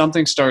 or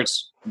something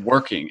starts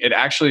working, it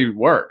actually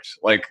worked.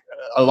 Like,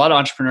 a lot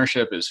of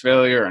entrepreneurship is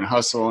failure and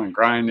hustle and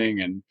grinding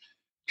and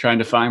trying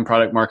to find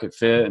product market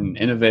fit and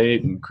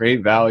innovate and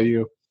create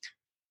value.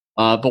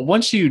 But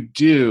once you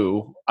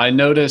do, I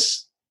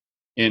notice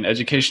in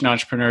education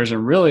entrepreneurs,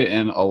 and really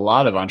in a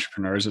lot of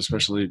entrepreneurs,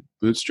 especially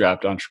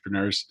bootstrapped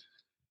entrepreneurs,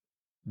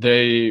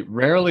 they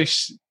rarely,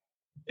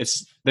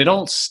 they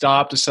don't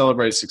stop to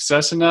celebrate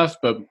success enough.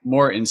 But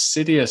more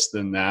insidious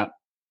than that,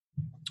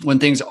 when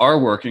things are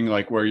working,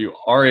 like where you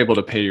are able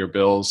to pay your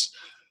bills,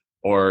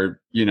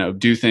 or,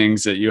 do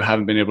things that you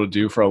haven't been able to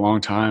do for a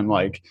long time,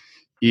 like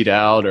eat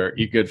out or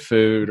eat good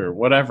food or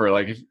whatever.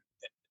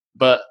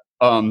 But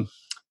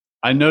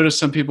I notice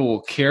some people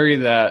will carry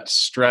that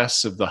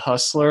stress of the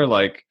hustler,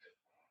 like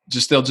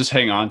they'll just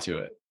hang on to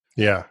it.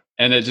 Yeah.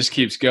 And it just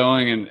keeps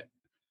going, and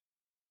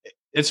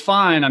it's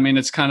fine. I mean,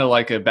 it's kind of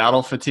like a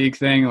battle fatigue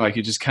thing. Like,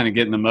 you just kind of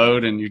get in the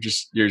mode and you're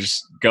just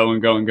going.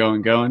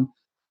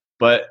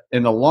 But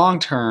in the long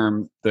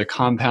term, the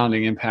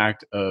compounding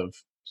impact of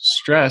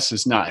stress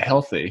is not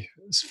healthy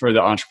for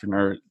the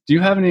entrepreneur. Do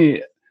you have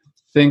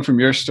anything from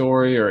your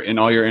story or in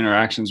all your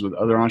interactions with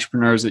other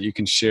entrepreneurs that you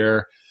can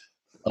share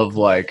of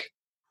like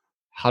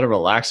how to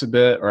relax a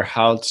bit, or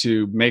how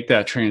to make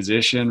that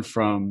transition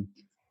from,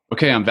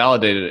 okay, I'm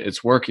validated,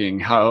 it's working.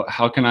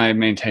 How can I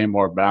maintain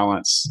more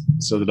balance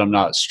so that I'm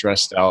not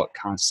stressed out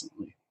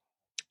constantly?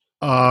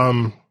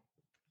 I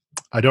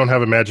don't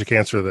have a magic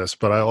answer to this,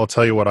 but I'll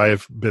tell you what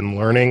I've been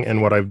learning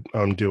and what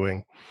I'm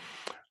doing.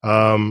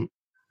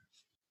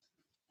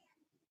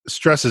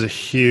 Stress is a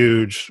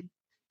huge,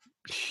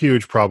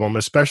 huge problem,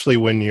 especially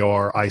when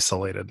you're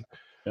isolated.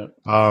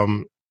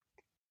 Yep.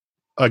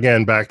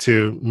 Again, back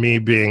to me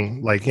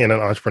being like in an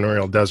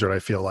entrepreneurial desert, I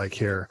feel like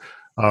here,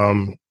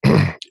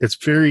 it's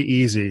very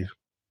easy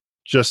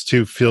just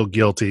to feel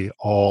guilty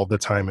all the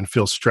time and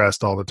feel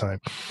stressed all the time.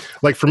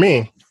 Like for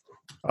me,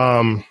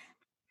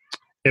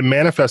 it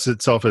manifests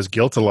itself as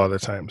guilt a lot of the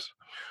times.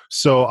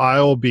 So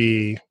I'll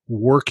be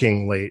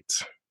working late,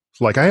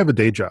 like I have a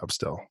day job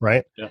still,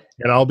 right? Yeah.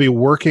 And I'll be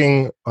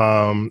working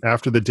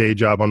after the day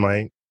job on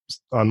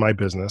my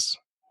business,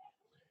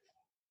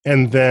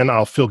 and then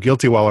I'll feel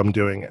guilty while I'm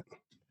doing it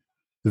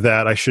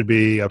that I should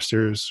be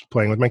upstairs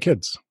playing with my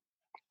kids,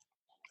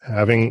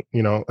 having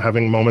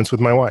moments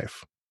with my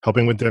wife,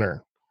 helping with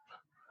dinner.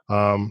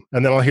 And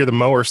then I'll hear the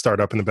mower start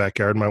up in the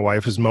backyard. My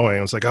wife is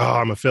mowing. It's like, oh,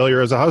 I'm a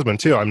failure as a husband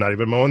too. I'm not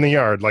even mowing the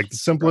yard. Like the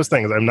simplest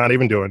things I'm not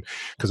even doing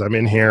because I'm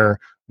in here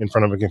in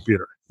front of a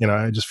computer.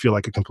 I just feel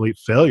like a complete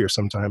failure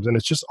sometimes. And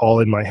it's just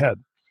all in my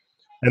head.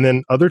 And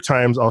then other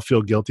times I'll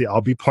feel guilty. I'll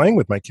be playing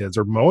with my kids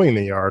or mowing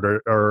the yard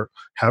or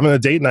having a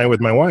date night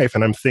with my wife.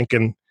 And I'm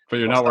thinking, but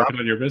you're not working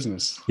on your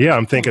business. Yeah.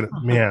 I'm thinking,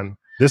 man,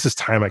 this is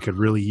time I could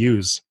really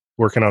use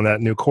working on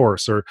that new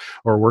course or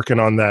working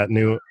on that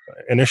new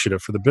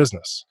initiative for the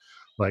business.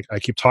 Like I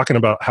keep talking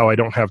about how I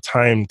don't have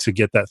time to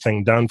get that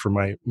thing done for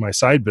my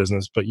side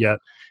business, but yet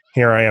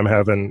here I am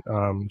having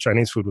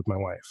Chinese food with my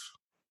wife,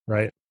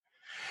 right?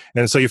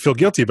 And so you feel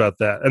guilty about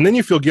that. And then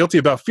you feel guilty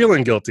about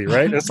feeling guilty,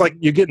 right? And it's like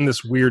you get in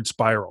this weird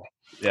spiral.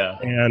 Yeah.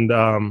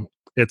 And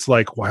it's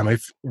like, why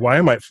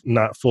am I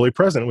not fully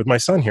present with my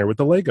son here with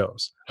the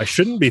Legos? I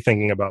shouldn't be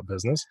thinking about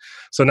business.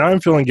 So now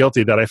I'm feeling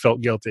guilty that I felt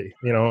guilty,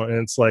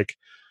 and it's like,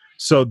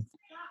 so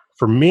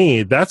for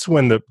me, that's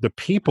when the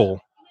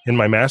people in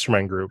my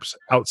mastermind groups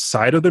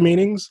outside of the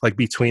meetings, like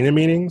between the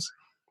meetings,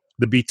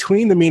 the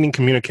between the meeting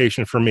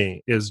communication for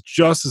me is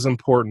just as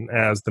important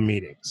as the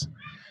meetings.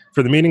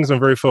 For the meetings, I'm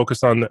very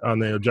focused on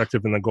the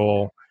objective and the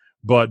goal,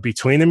 but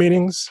between the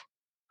meetings,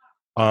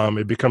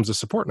 it becomes a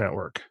support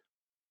network.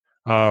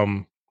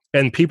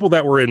 And people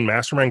that were in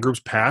mastermind groups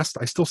past,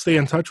 I still stay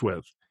in touch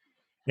with.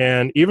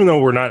 And even though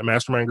we're not a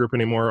mastermind group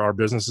anymore, our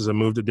businesses have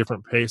moved at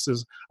different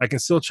paces, I can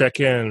still check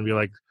in and be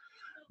like,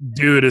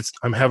 dude,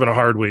 I'm having a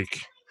hard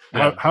week.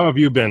 Yeah. How have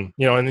you been?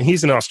 And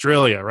he's in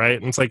Australia, right?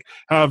 And it's like,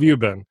 how have you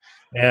been?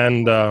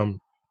 And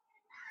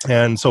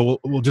so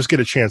we'll just get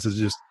a chance to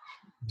just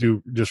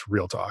do just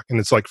real talk. And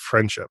it's like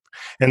friendship.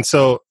 And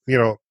so,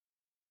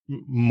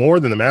 more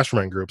than the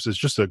mastermind groups, it's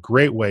just a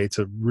great way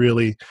to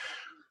really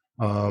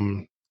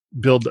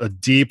build a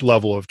deep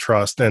level of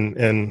trust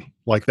and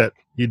like that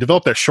you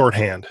develop that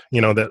shorthand,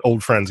 that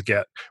old friends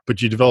get,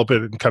 but you develop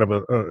it in kind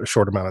of a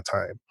short amount of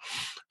time.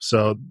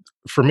 So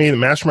for me, the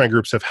mastermind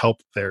groups have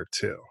helped there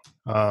too.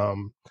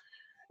 And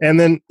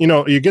then,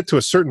 you get to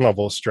a certain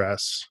level of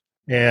stress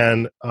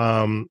and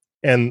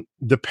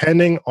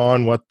depending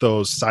on what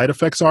those side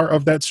effects are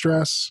of that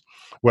stress,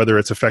 whether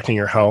it's affecting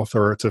your health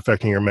or it's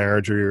affecting your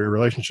marriage or your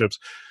relationships,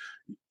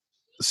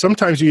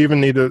 sometimes you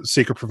even need to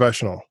seek a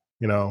professional.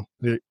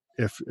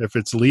 If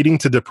it's leading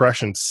to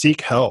depression,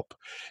 seek help.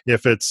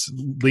 If it's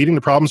leading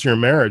to problems in your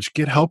marriage,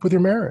 get help with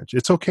your marriage.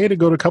 It's okay to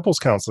go to couples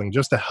counseling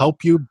just to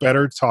help you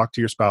better talk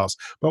to your spouse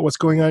about what's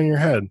going on in your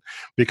head.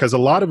 Because a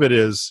lot of it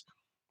is,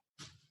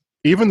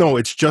 even though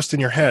it's just in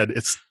your head,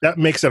 that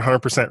makes it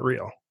 100%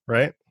 real,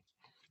 right?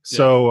 Yeah.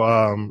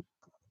 So,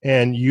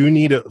 and you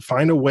need to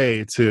find a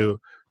way to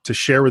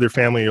share with your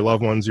family, your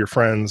loved ones, your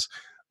friends,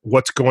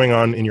 what's going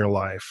on in your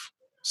life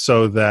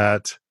so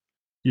that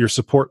your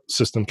support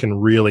system can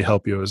really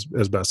help you as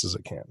best as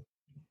it can.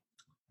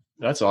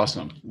 That's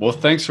awesome. Well,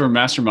 thanks for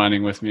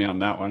masterminding with me on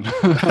that one.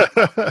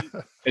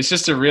 It's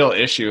just a real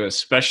issue,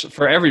 especially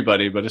for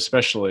everybody, but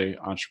especially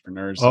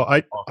entrepreneurs. Oh,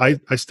 I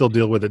still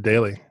deal with it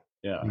daily.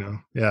 Yeah.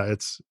 Yeah.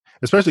 It's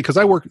especially because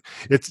I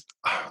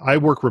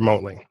work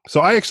remotely. So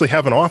I actually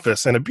have an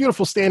office and a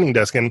beautiful standing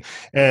desk and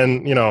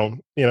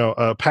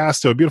a pass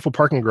to a beautiful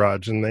parking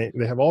garage. And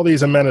they have all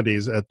these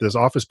amenities at this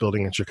office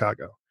building in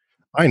Chicago.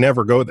 I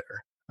never go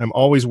there. I'm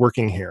always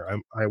working here.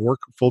 I work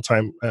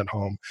full-time at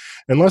home.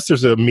 Unless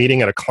there's a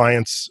meeting at a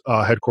client's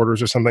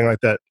headquarters or something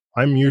like that,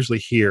 I'm usually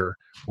here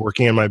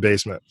working in my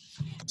basement.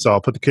 So I'll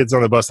put the kids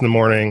on the bus in the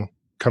morning,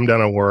 come down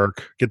and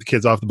work, get the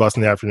kids off the bus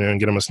in the afternoon,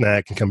 get them a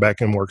snack, and come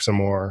back and work some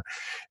more.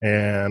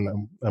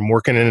 And I'm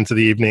working into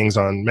the evenings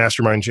on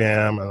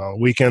MastermindJam and on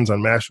weekends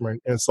on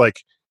Mastermind. And it's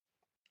like,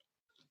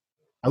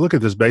 I look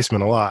at this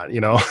basement a lot,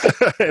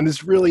 and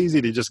it's really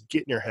easy to just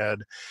get in your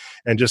head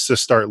and just to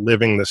start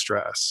living the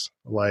stress.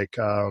 Like,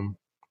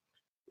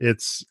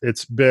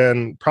 it's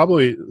been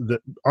probably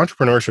the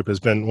entrepreneurship has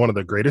been one of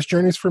the greatest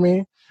journeys for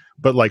me,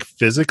 but like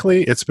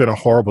physically, it's been a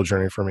horrible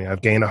journey for me.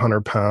 I've gained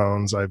 100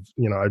 pounds.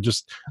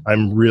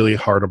 I'm really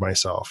hard on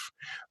myself.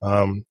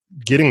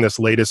 Getting this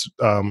latest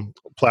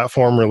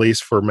platform release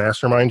for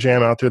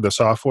MastermindJam out there, the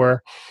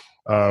software,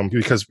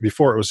 because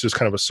before it was just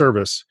kind of a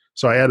service.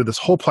 So I added this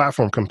whole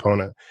platform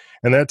component,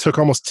 and that took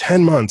almost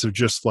 10 months of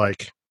just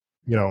like,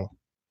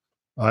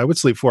 I would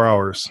sleep 4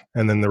 hours,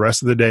 and then the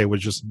rest of the day was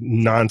just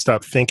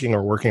nonstop thinking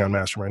or working on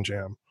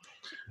MastermindJam.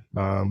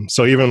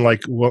 So even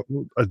like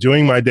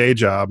doing my day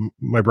job,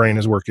 my brain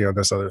is working on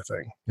this other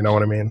thing. You know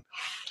what I mean?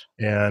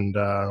 And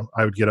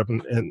I would get up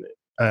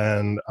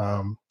and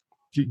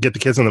get the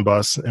kids on the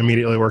bus,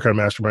 immediately work on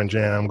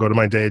MastermindJam, go to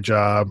my day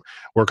job,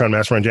 work on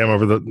MastermindJam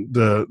over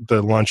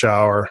the lunch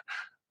hour,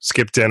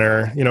 skip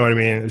dinner. You know what I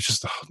mean? It's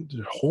just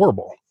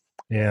horrible.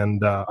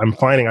 And I'm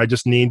finding I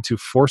just need to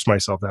force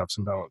myself to have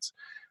some balance.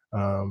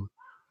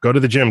 Go to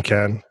the gym,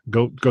 Ken.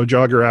 Go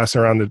jog your ass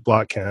around the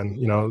block,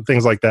 Ken.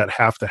 Things like that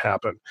have to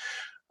happen,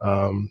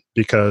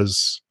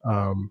 because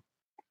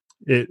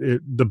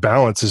the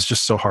balance is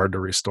just so hard to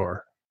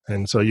restore.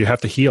 And so you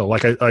have to heal.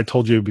 Like I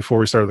told you before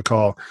we started the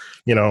call,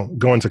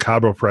 going to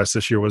Cabo Press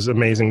this year was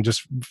amazing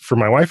just for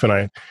my wife and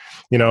I.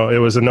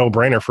 It was a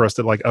no-brainer for us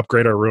to like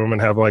upgrade our room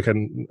and have like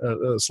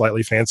a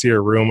slightly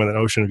fancier room with an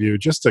ocean view,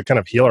 just to kind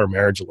of heal our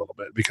marriage a little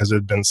bit, because it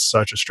had been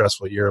such a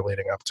stressful year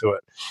leading up to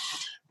it.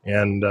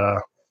 And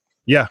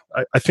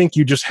I think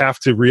you just have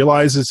to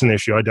realize it's an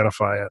issue,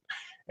 identify it,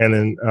 and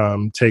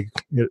then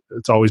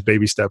it's always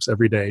baby steps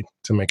every day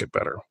to make it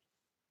better.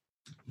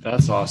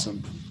 That's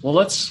awesome. Well,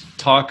 let's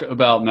talk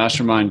about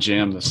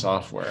MastermindJam, the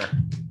software.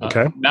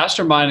 Okay.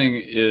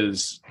 Masterminding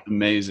is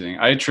amazing.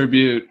 I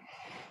attribute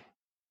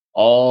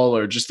all,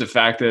 or just the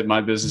fact that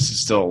my business is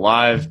still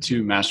alive,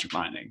 to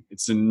masterminding.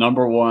 It's the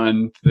number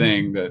one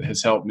thing that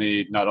has helped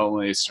me not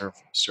only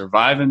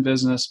survive in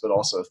business, but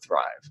also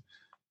thrive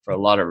for a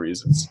lot of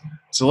reasons.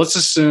 So let's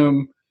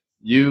assume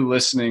you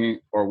listening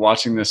or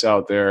watching this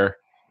out there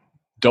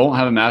don't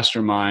have a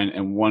mastermind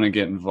and want to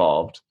get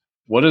involved.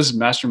 What does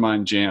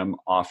MastermindJam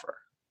offer?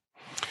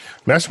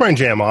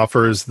 MastermindJam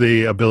offers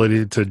the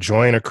ability to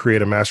join or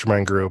create a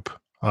mastermind group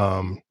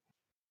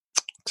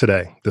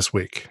this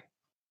week,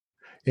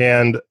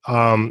 and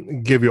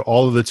give you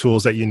all of the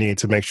tools that you need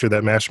to make sure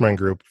that mastermind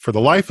group, for the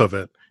life of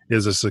it,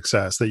 is a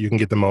success, that you can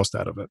get the most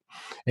out of it.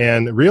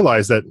 And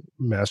realize that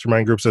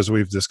mastermind groups, as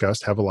we've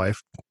discussed, have a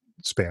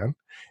lifespan,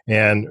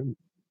 and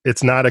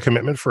it's not a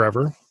commitment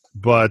forever,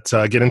 but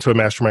get into a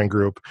mastermind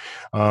group,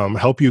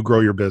 help you grow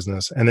your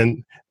business, and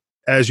then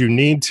as you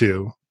need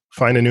to,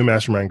 find a new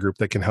mastermind group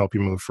that can help you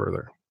move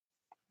further.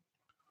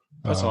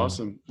 That's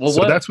awesome. Well,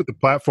 so that's what the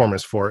platform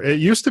is for. It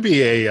used to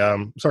be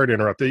sorry to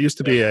interrupt. It used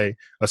to be a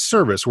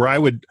service where I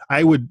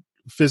would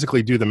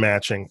physically do the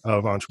matching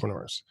of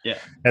entrepreneurs. Yeah.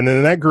 And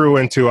then that grew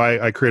into,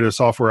 I created a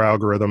software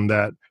algorithm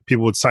that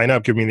people would sign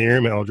up, give me their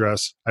email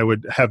address. I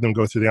would have them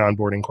go through the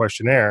onboarding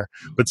questionnaire,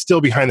 but still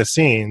behind the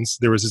scenes,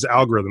 there was this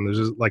algorithm. There's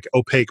this like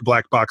opaque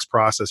black box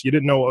process. You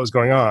didn't know what was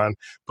going on,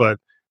 but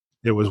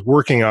it was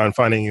working on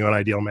finding you an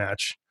ideal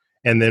match.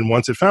 And then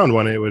once it found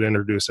one, it would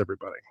introduce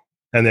everybody.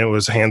 And then it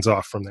was hands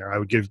off from there. I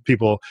would give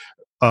people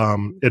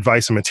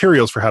advice and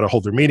materials for how to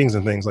hold their meetings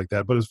and things like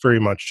that, but it was very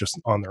much just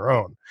on their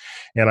own.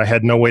 And I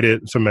had no way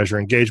to measure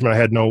engagement. I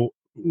had no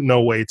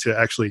way to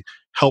actually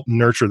help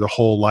nurture the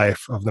whole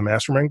life of the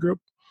mastermind group.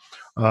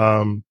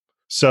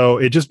 So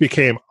it just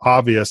became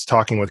obvious,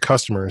 talking with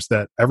customers,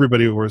 that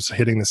everybody was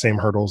hitting the same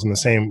hurdles in the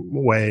same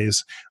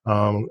ways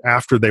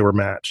after they were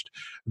matched,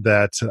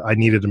 that I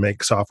needed to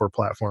make software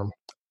platform.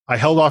 I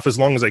held off as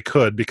long as I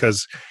could,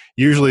 because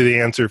usually the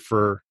answer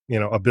for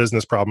a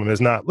business problem is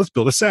not, let's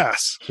build a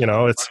SaaS.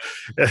 It's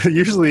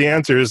usually the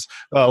answer is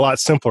a lot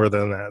simpler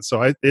than that.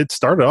 So it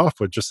started off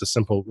with just a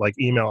simple like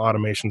email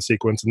automation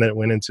sequence, and then it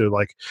went into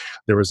like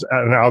there was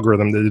an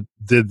algorithm that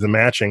did the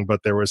matching,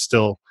 but there was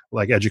still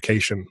like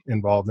education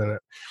involved in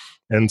it.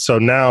 And so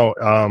now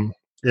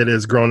it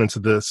has grown into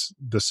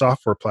the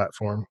software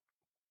platform,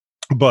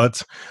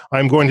 but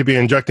I'm going to be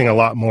injecting a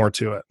lot more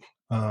to it.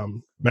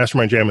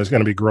 MastermindJam is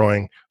going to be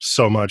growing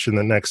so much in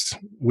the next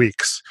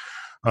weeks.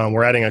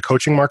 We're adding a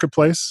coaching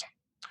marketplace,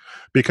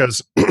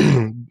 because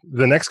the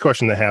next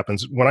question that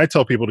happens when I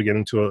tell people to get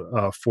into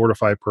a 4 to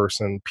 5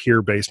 person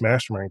peer-based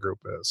mastermind group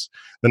is,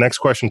 the next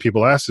question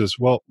people ask is,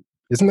 well,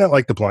 isn't that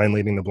like the blind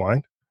leading the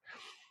blind?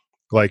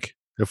 Like,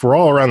 if we're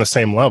all around the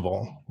same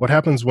level, what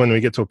happens when we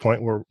get to a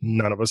point where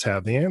none of us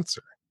have the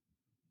answer?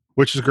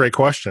 Which is a great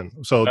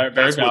question. So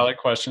very valid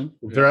question.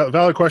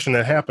 Valid question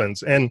that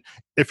happens. And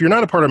if you're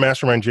not a part of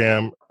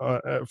MastermindJam,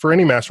 for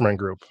any mastermind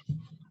group,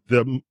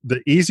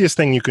 the easiest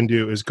thing you can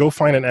do is go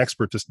find an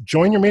expert to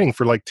join your meeting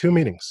for like 2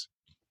 meetings.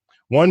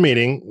 One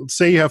meeting,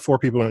 say you have 4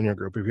 people in your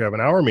group. If you have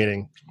an hour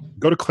meeting,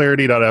 go to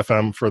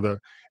clarity.fm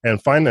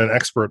and find an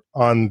expert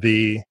on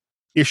the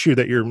issue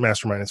that your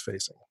mastermind is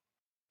facing.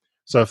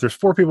 So if there's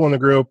 4 people in the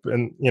group,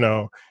 and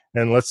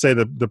let's say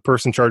the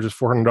person charges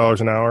 $400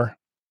 an hour,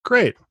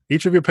 great.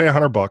 Each of you pay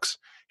 $100.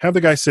 Have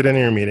the guy sit in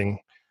your meeting,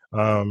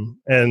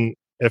 and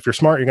if you're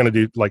smart, you're going to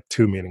do like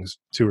 2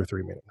 or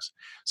 3 meetings.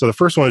 So the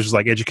first one is just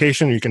like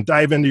education. You can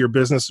dive into your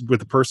business with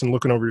the person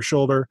looking over your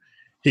shoulder.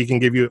 He can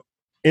give you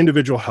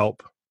individual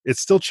help. It's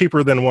still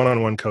cheaper than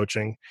one-on-one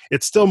coaching.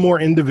 It's still more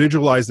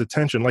individualized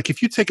attention. Like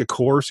if you take a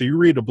course or you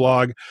read a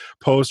blog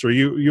post or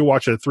you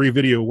watch a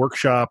 3-video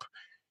workshop,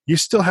 you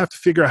still have to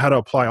figure out how to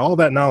apply all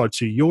that knowledge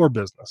to your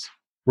business.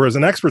 Whereas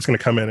an expert's going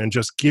to come in and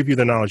just give you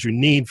the knowledge you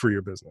need for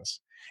your business.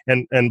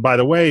 And by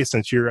the way,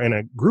 since you're in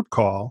a group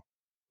call,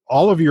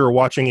 all of you are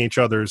watching each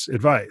other's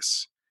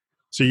advice.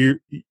 So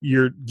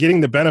you're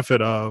getting the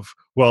benefit of,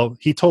 well,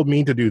 he told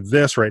me to do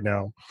this right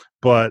now,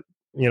 but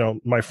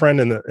my friend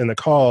in the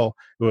call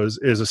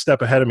is a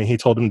step ahead of me. He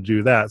told him to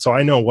do that. So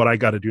I know what I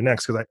got to do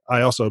next, because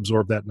I also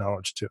absorb that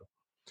knowledge too.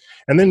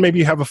 And then maybe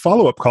you have a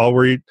follow-up call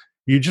where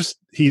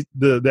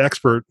the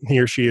expert, he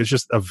or she, is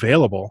just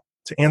available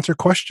to answer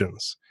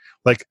questions.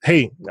 Like,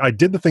 hey, I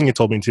did the thing you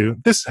told me to.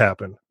 This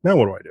happened. Now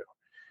what do I do?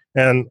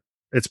 And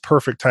it's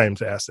perfect time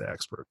to ask the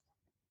expert.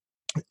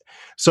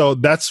 So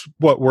that's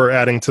what we're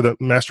adding to the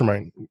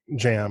Mastermind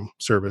Jam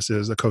service,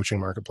 is a coaching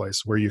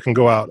marketplace where you can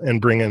go out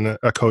and bring in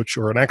a coach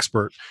or an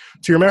expert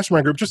to your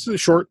mastermind group, just a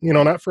short,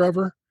 not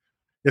forever.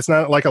 It's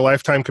not like a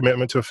lifetime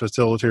commitment to a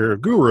facilitator or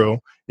guru.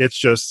 It's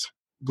just,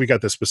 we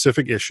got this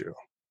specific issue.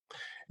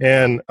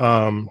 And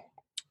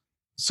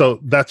so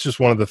that's just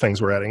one of the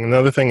things we're adding.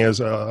 Another thing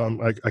is,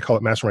 I call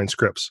it Mastermind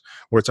Scripts,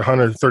 where it's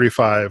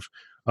 135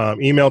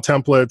 email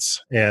templates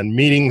and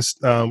meetings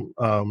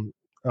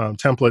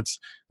templates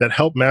that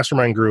help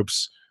mastermind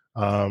groups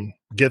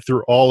get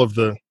through all of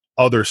the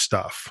other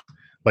stuff,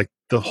 like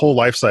the whole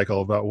life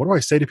cycle about what do I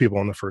say to people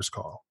on the first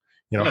call?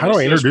 How do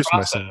I introduce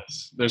myself?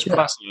 There's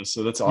process.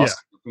 So that's awesome.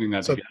 Putting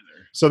that together.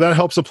 So that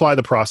helps apply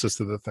the process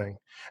to the thing.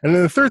 And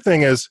then the third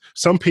thing is,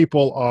 some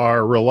people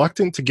are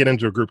reluctant to get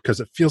into a group because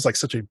it feels like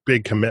such a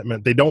big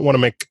commitment. They don't want to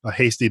make a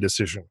hasty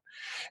decision.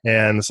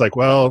 And it's like,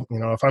 well,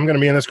 if I'm going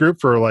to be in this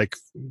group for like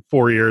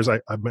 4 years,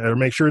 I better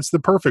make sure it's the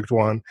perfect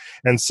one.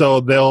 And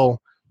so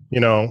they'll,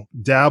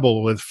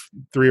 dabble with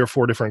 3 or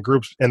 4 different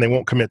groups, and they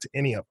won't commit to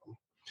any of them.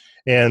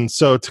 And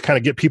so to kind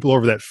of get people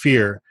over that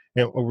fear,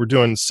 we're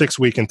doing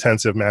 6-week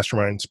intensive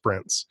mastermind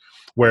sprints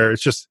where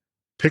it's just,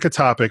 pick a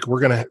topic. We're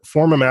going to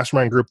form a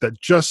mastermind group that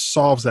just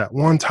solves that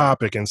one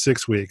topic in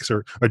 6 weeks,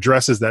 or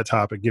addresses that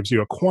topic, gives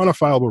you a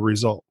quantifiable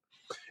result.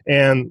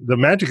 And the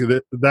magic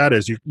of that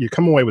is you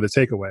come away with a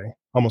takeaway,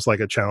 almost like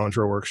a challenge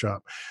or a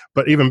workshop.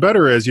 But even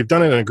better is, you've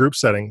done it in a group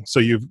setting. So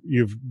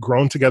you've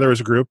grown together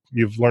as a group.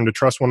 You've learned to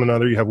trust one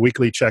another. You have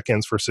weekly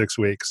check-ins for 6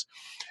 weeks.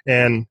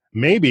 And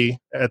maybe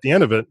at the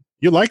end of it,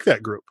 you like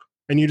that group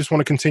and you just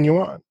want to continue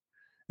on.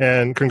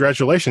 And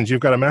congratulations,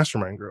 you've got a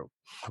mastermind group.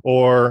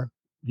 Or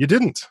you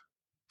didn't.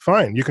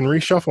 Fine, you can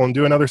reshuffle and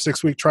do another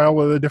 6-week trial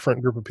with a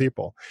different group of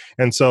people.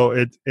 And so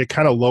it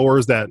kind of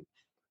lowers that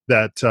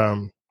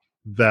load,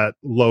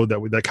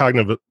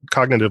 that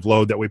cognitive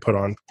load that we put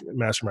on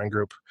mastermind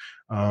group,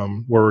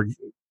 where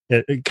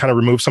it kind of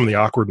removes some of the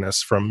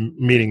awkwardness from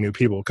meeting new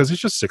people, because it's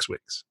just 6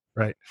 weeks,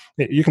 right?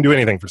 You can do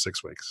anything for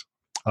 6 weeks.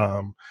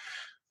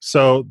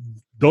 So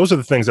those are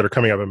the things that are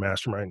coming up in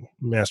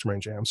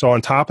Mastermind Jam. So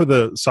on top of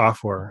the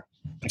software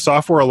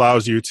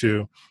allows you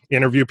to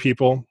interview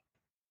people.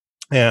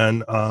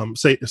 And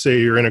say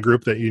you're in a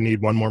group that you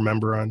need one more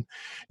member on,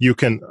 you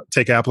can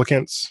take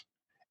applicants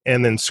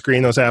and then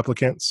screen those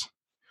applicants.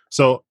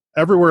 So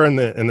everywhere in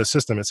the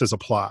system, it says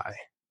apply.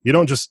 You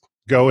don't just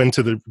go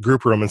into the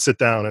group room and sit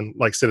down and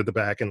sit at the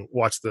back and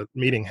watch the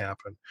meeting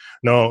happen.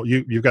 No,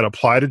 you've got to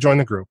apply to join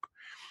the group,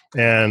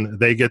 and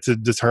they get to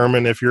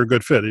determine if you're a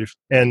good fit,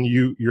 and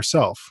you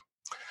yourself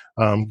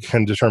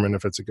can determine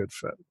if it's a good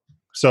fit.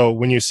 So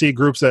when you see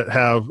groups that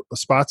have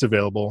spots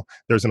available,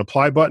 there's an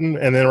apply button,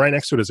 and then right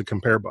next to it is a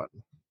compare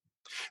button.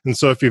 And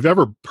so if you've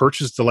ever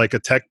purchased a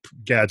tech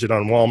gadget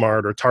on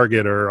Walmart or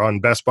Target or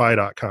on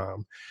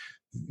BestBuy.com,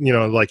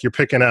 you're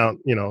picking out,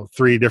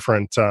 3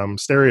 different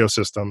stereo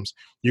systems,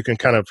 you can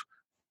kind of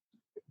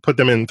put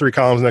them in 3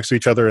 columns next to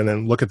each other and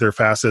then look at their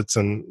facets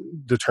and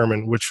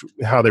determine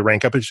how they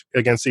rank up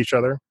against each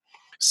other.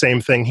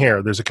 Same thing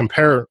here. There's a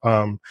compare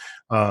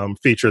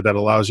feature that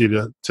allows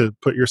you to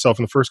put yourself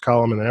in the first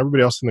column and then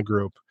everybody else in the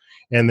group,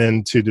 and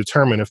then to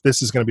determine if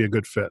this is going to be a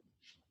good fit.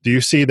 Do you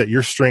see that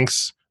your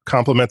strengths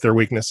complement their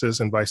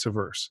weaknesses and vice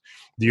versa?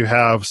 Do you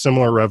have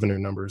similar revenue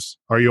numbers?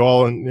 Are you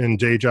all in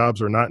day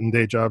jobs or not in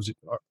day jobs?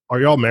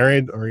 Are you all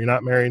married or are you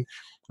not married?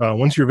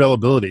 When's your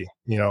availability?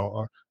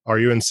 Are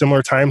you in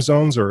similar time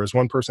zones, or is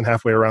one person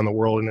halfway around the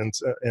world and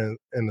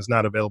is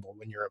not available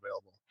when you're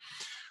available?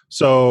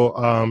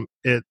 So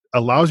it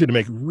allows you to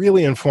make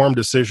really informed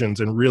decisions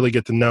and really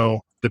get to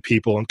know the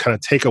people and kind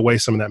of take away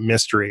some of that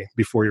mystery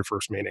before your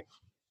first meeting.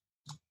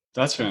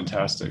 That's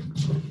fantastic.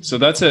 So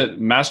that's at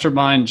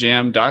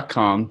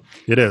mastermindjam.com.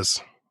 It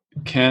is.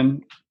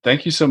 Ken,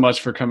 thank you so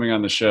much for coming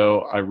on the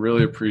show. I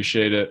really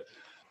appreciate it.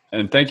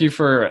 And thank you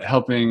for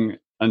helping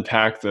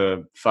unpack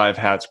the 5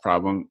 hats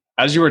problem.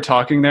 As you were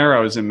talking there, I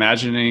was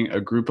imagining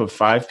a group of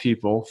 5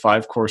 people,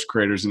 5 course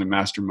creators in a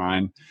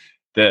mastermind,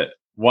 that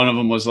one of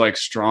them was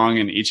strong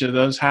in each of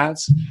those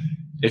hats.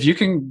 If you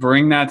can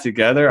bring that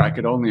together, I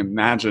could only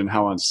imagine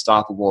how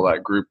unstoppable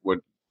that group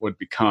would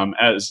become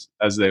as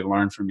they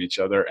learn from each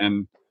other.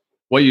 And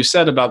what you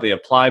said about the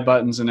apply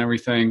buttons and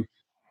everything,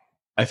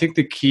 I think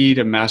the key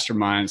to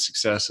mastermind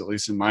success, at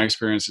least in my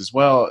experience as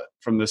well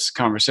from this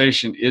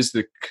conversation, is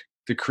the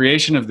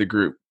creation of the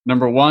group.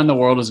 Number 1, the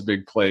world is a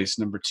big place.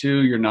 Number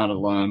 2, you're not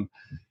alone.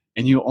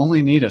 And you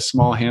only need a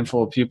small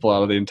handful of people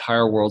out of the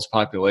entire world's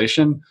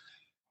population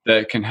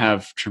that can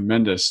have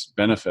tremendous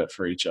benefit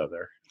for each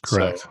other.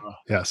 Correct. So,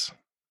 yes.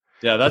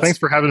 Yeah. Thanks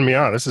for having me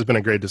on. This has been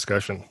a great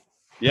discussion.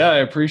 Yeah, I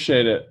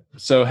appreciate it.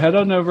 So head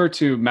on over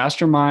to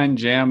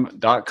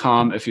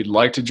mastermindjam.com if you'd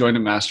like to join a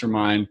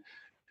mastermind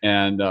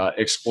and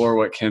explore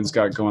what Ken's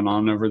got going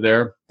on over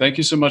there. Thank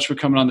you so much for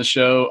coming on the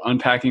show,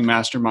 unpacking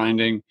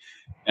masterminding,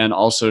 and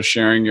also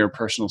sharing your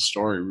personal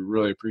story. We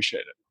really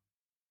appreciate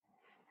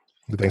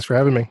it. Thanks for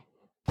having me.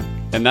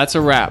 And that's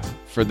a wrap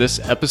for this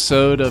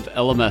episode of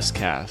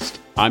LMScast.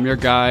 I'm your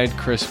guide,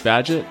 Chris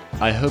Badgett.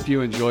 I hope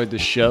you enjoyed the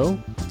show.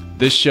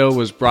 This show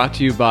was brought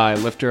to you by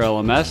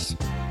LifterLMS,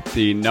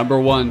 the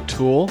 #1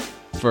 tool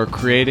for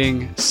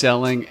creating,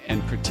 selling,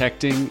 and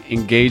protecting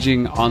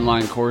engaging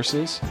online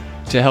courses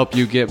to help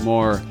you get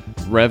more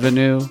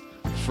revenue,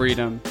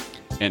 freedom,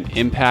 and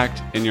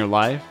impact in your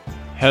life.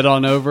 Head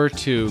on over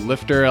to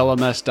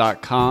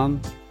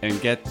LifterLMS.com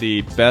and get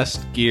the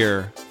best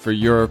gear for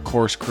your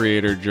course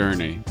creator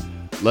journey.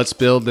 Let's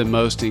build the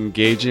most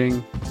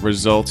engaging,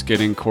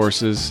 results-getting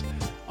courses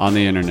on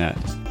the internet.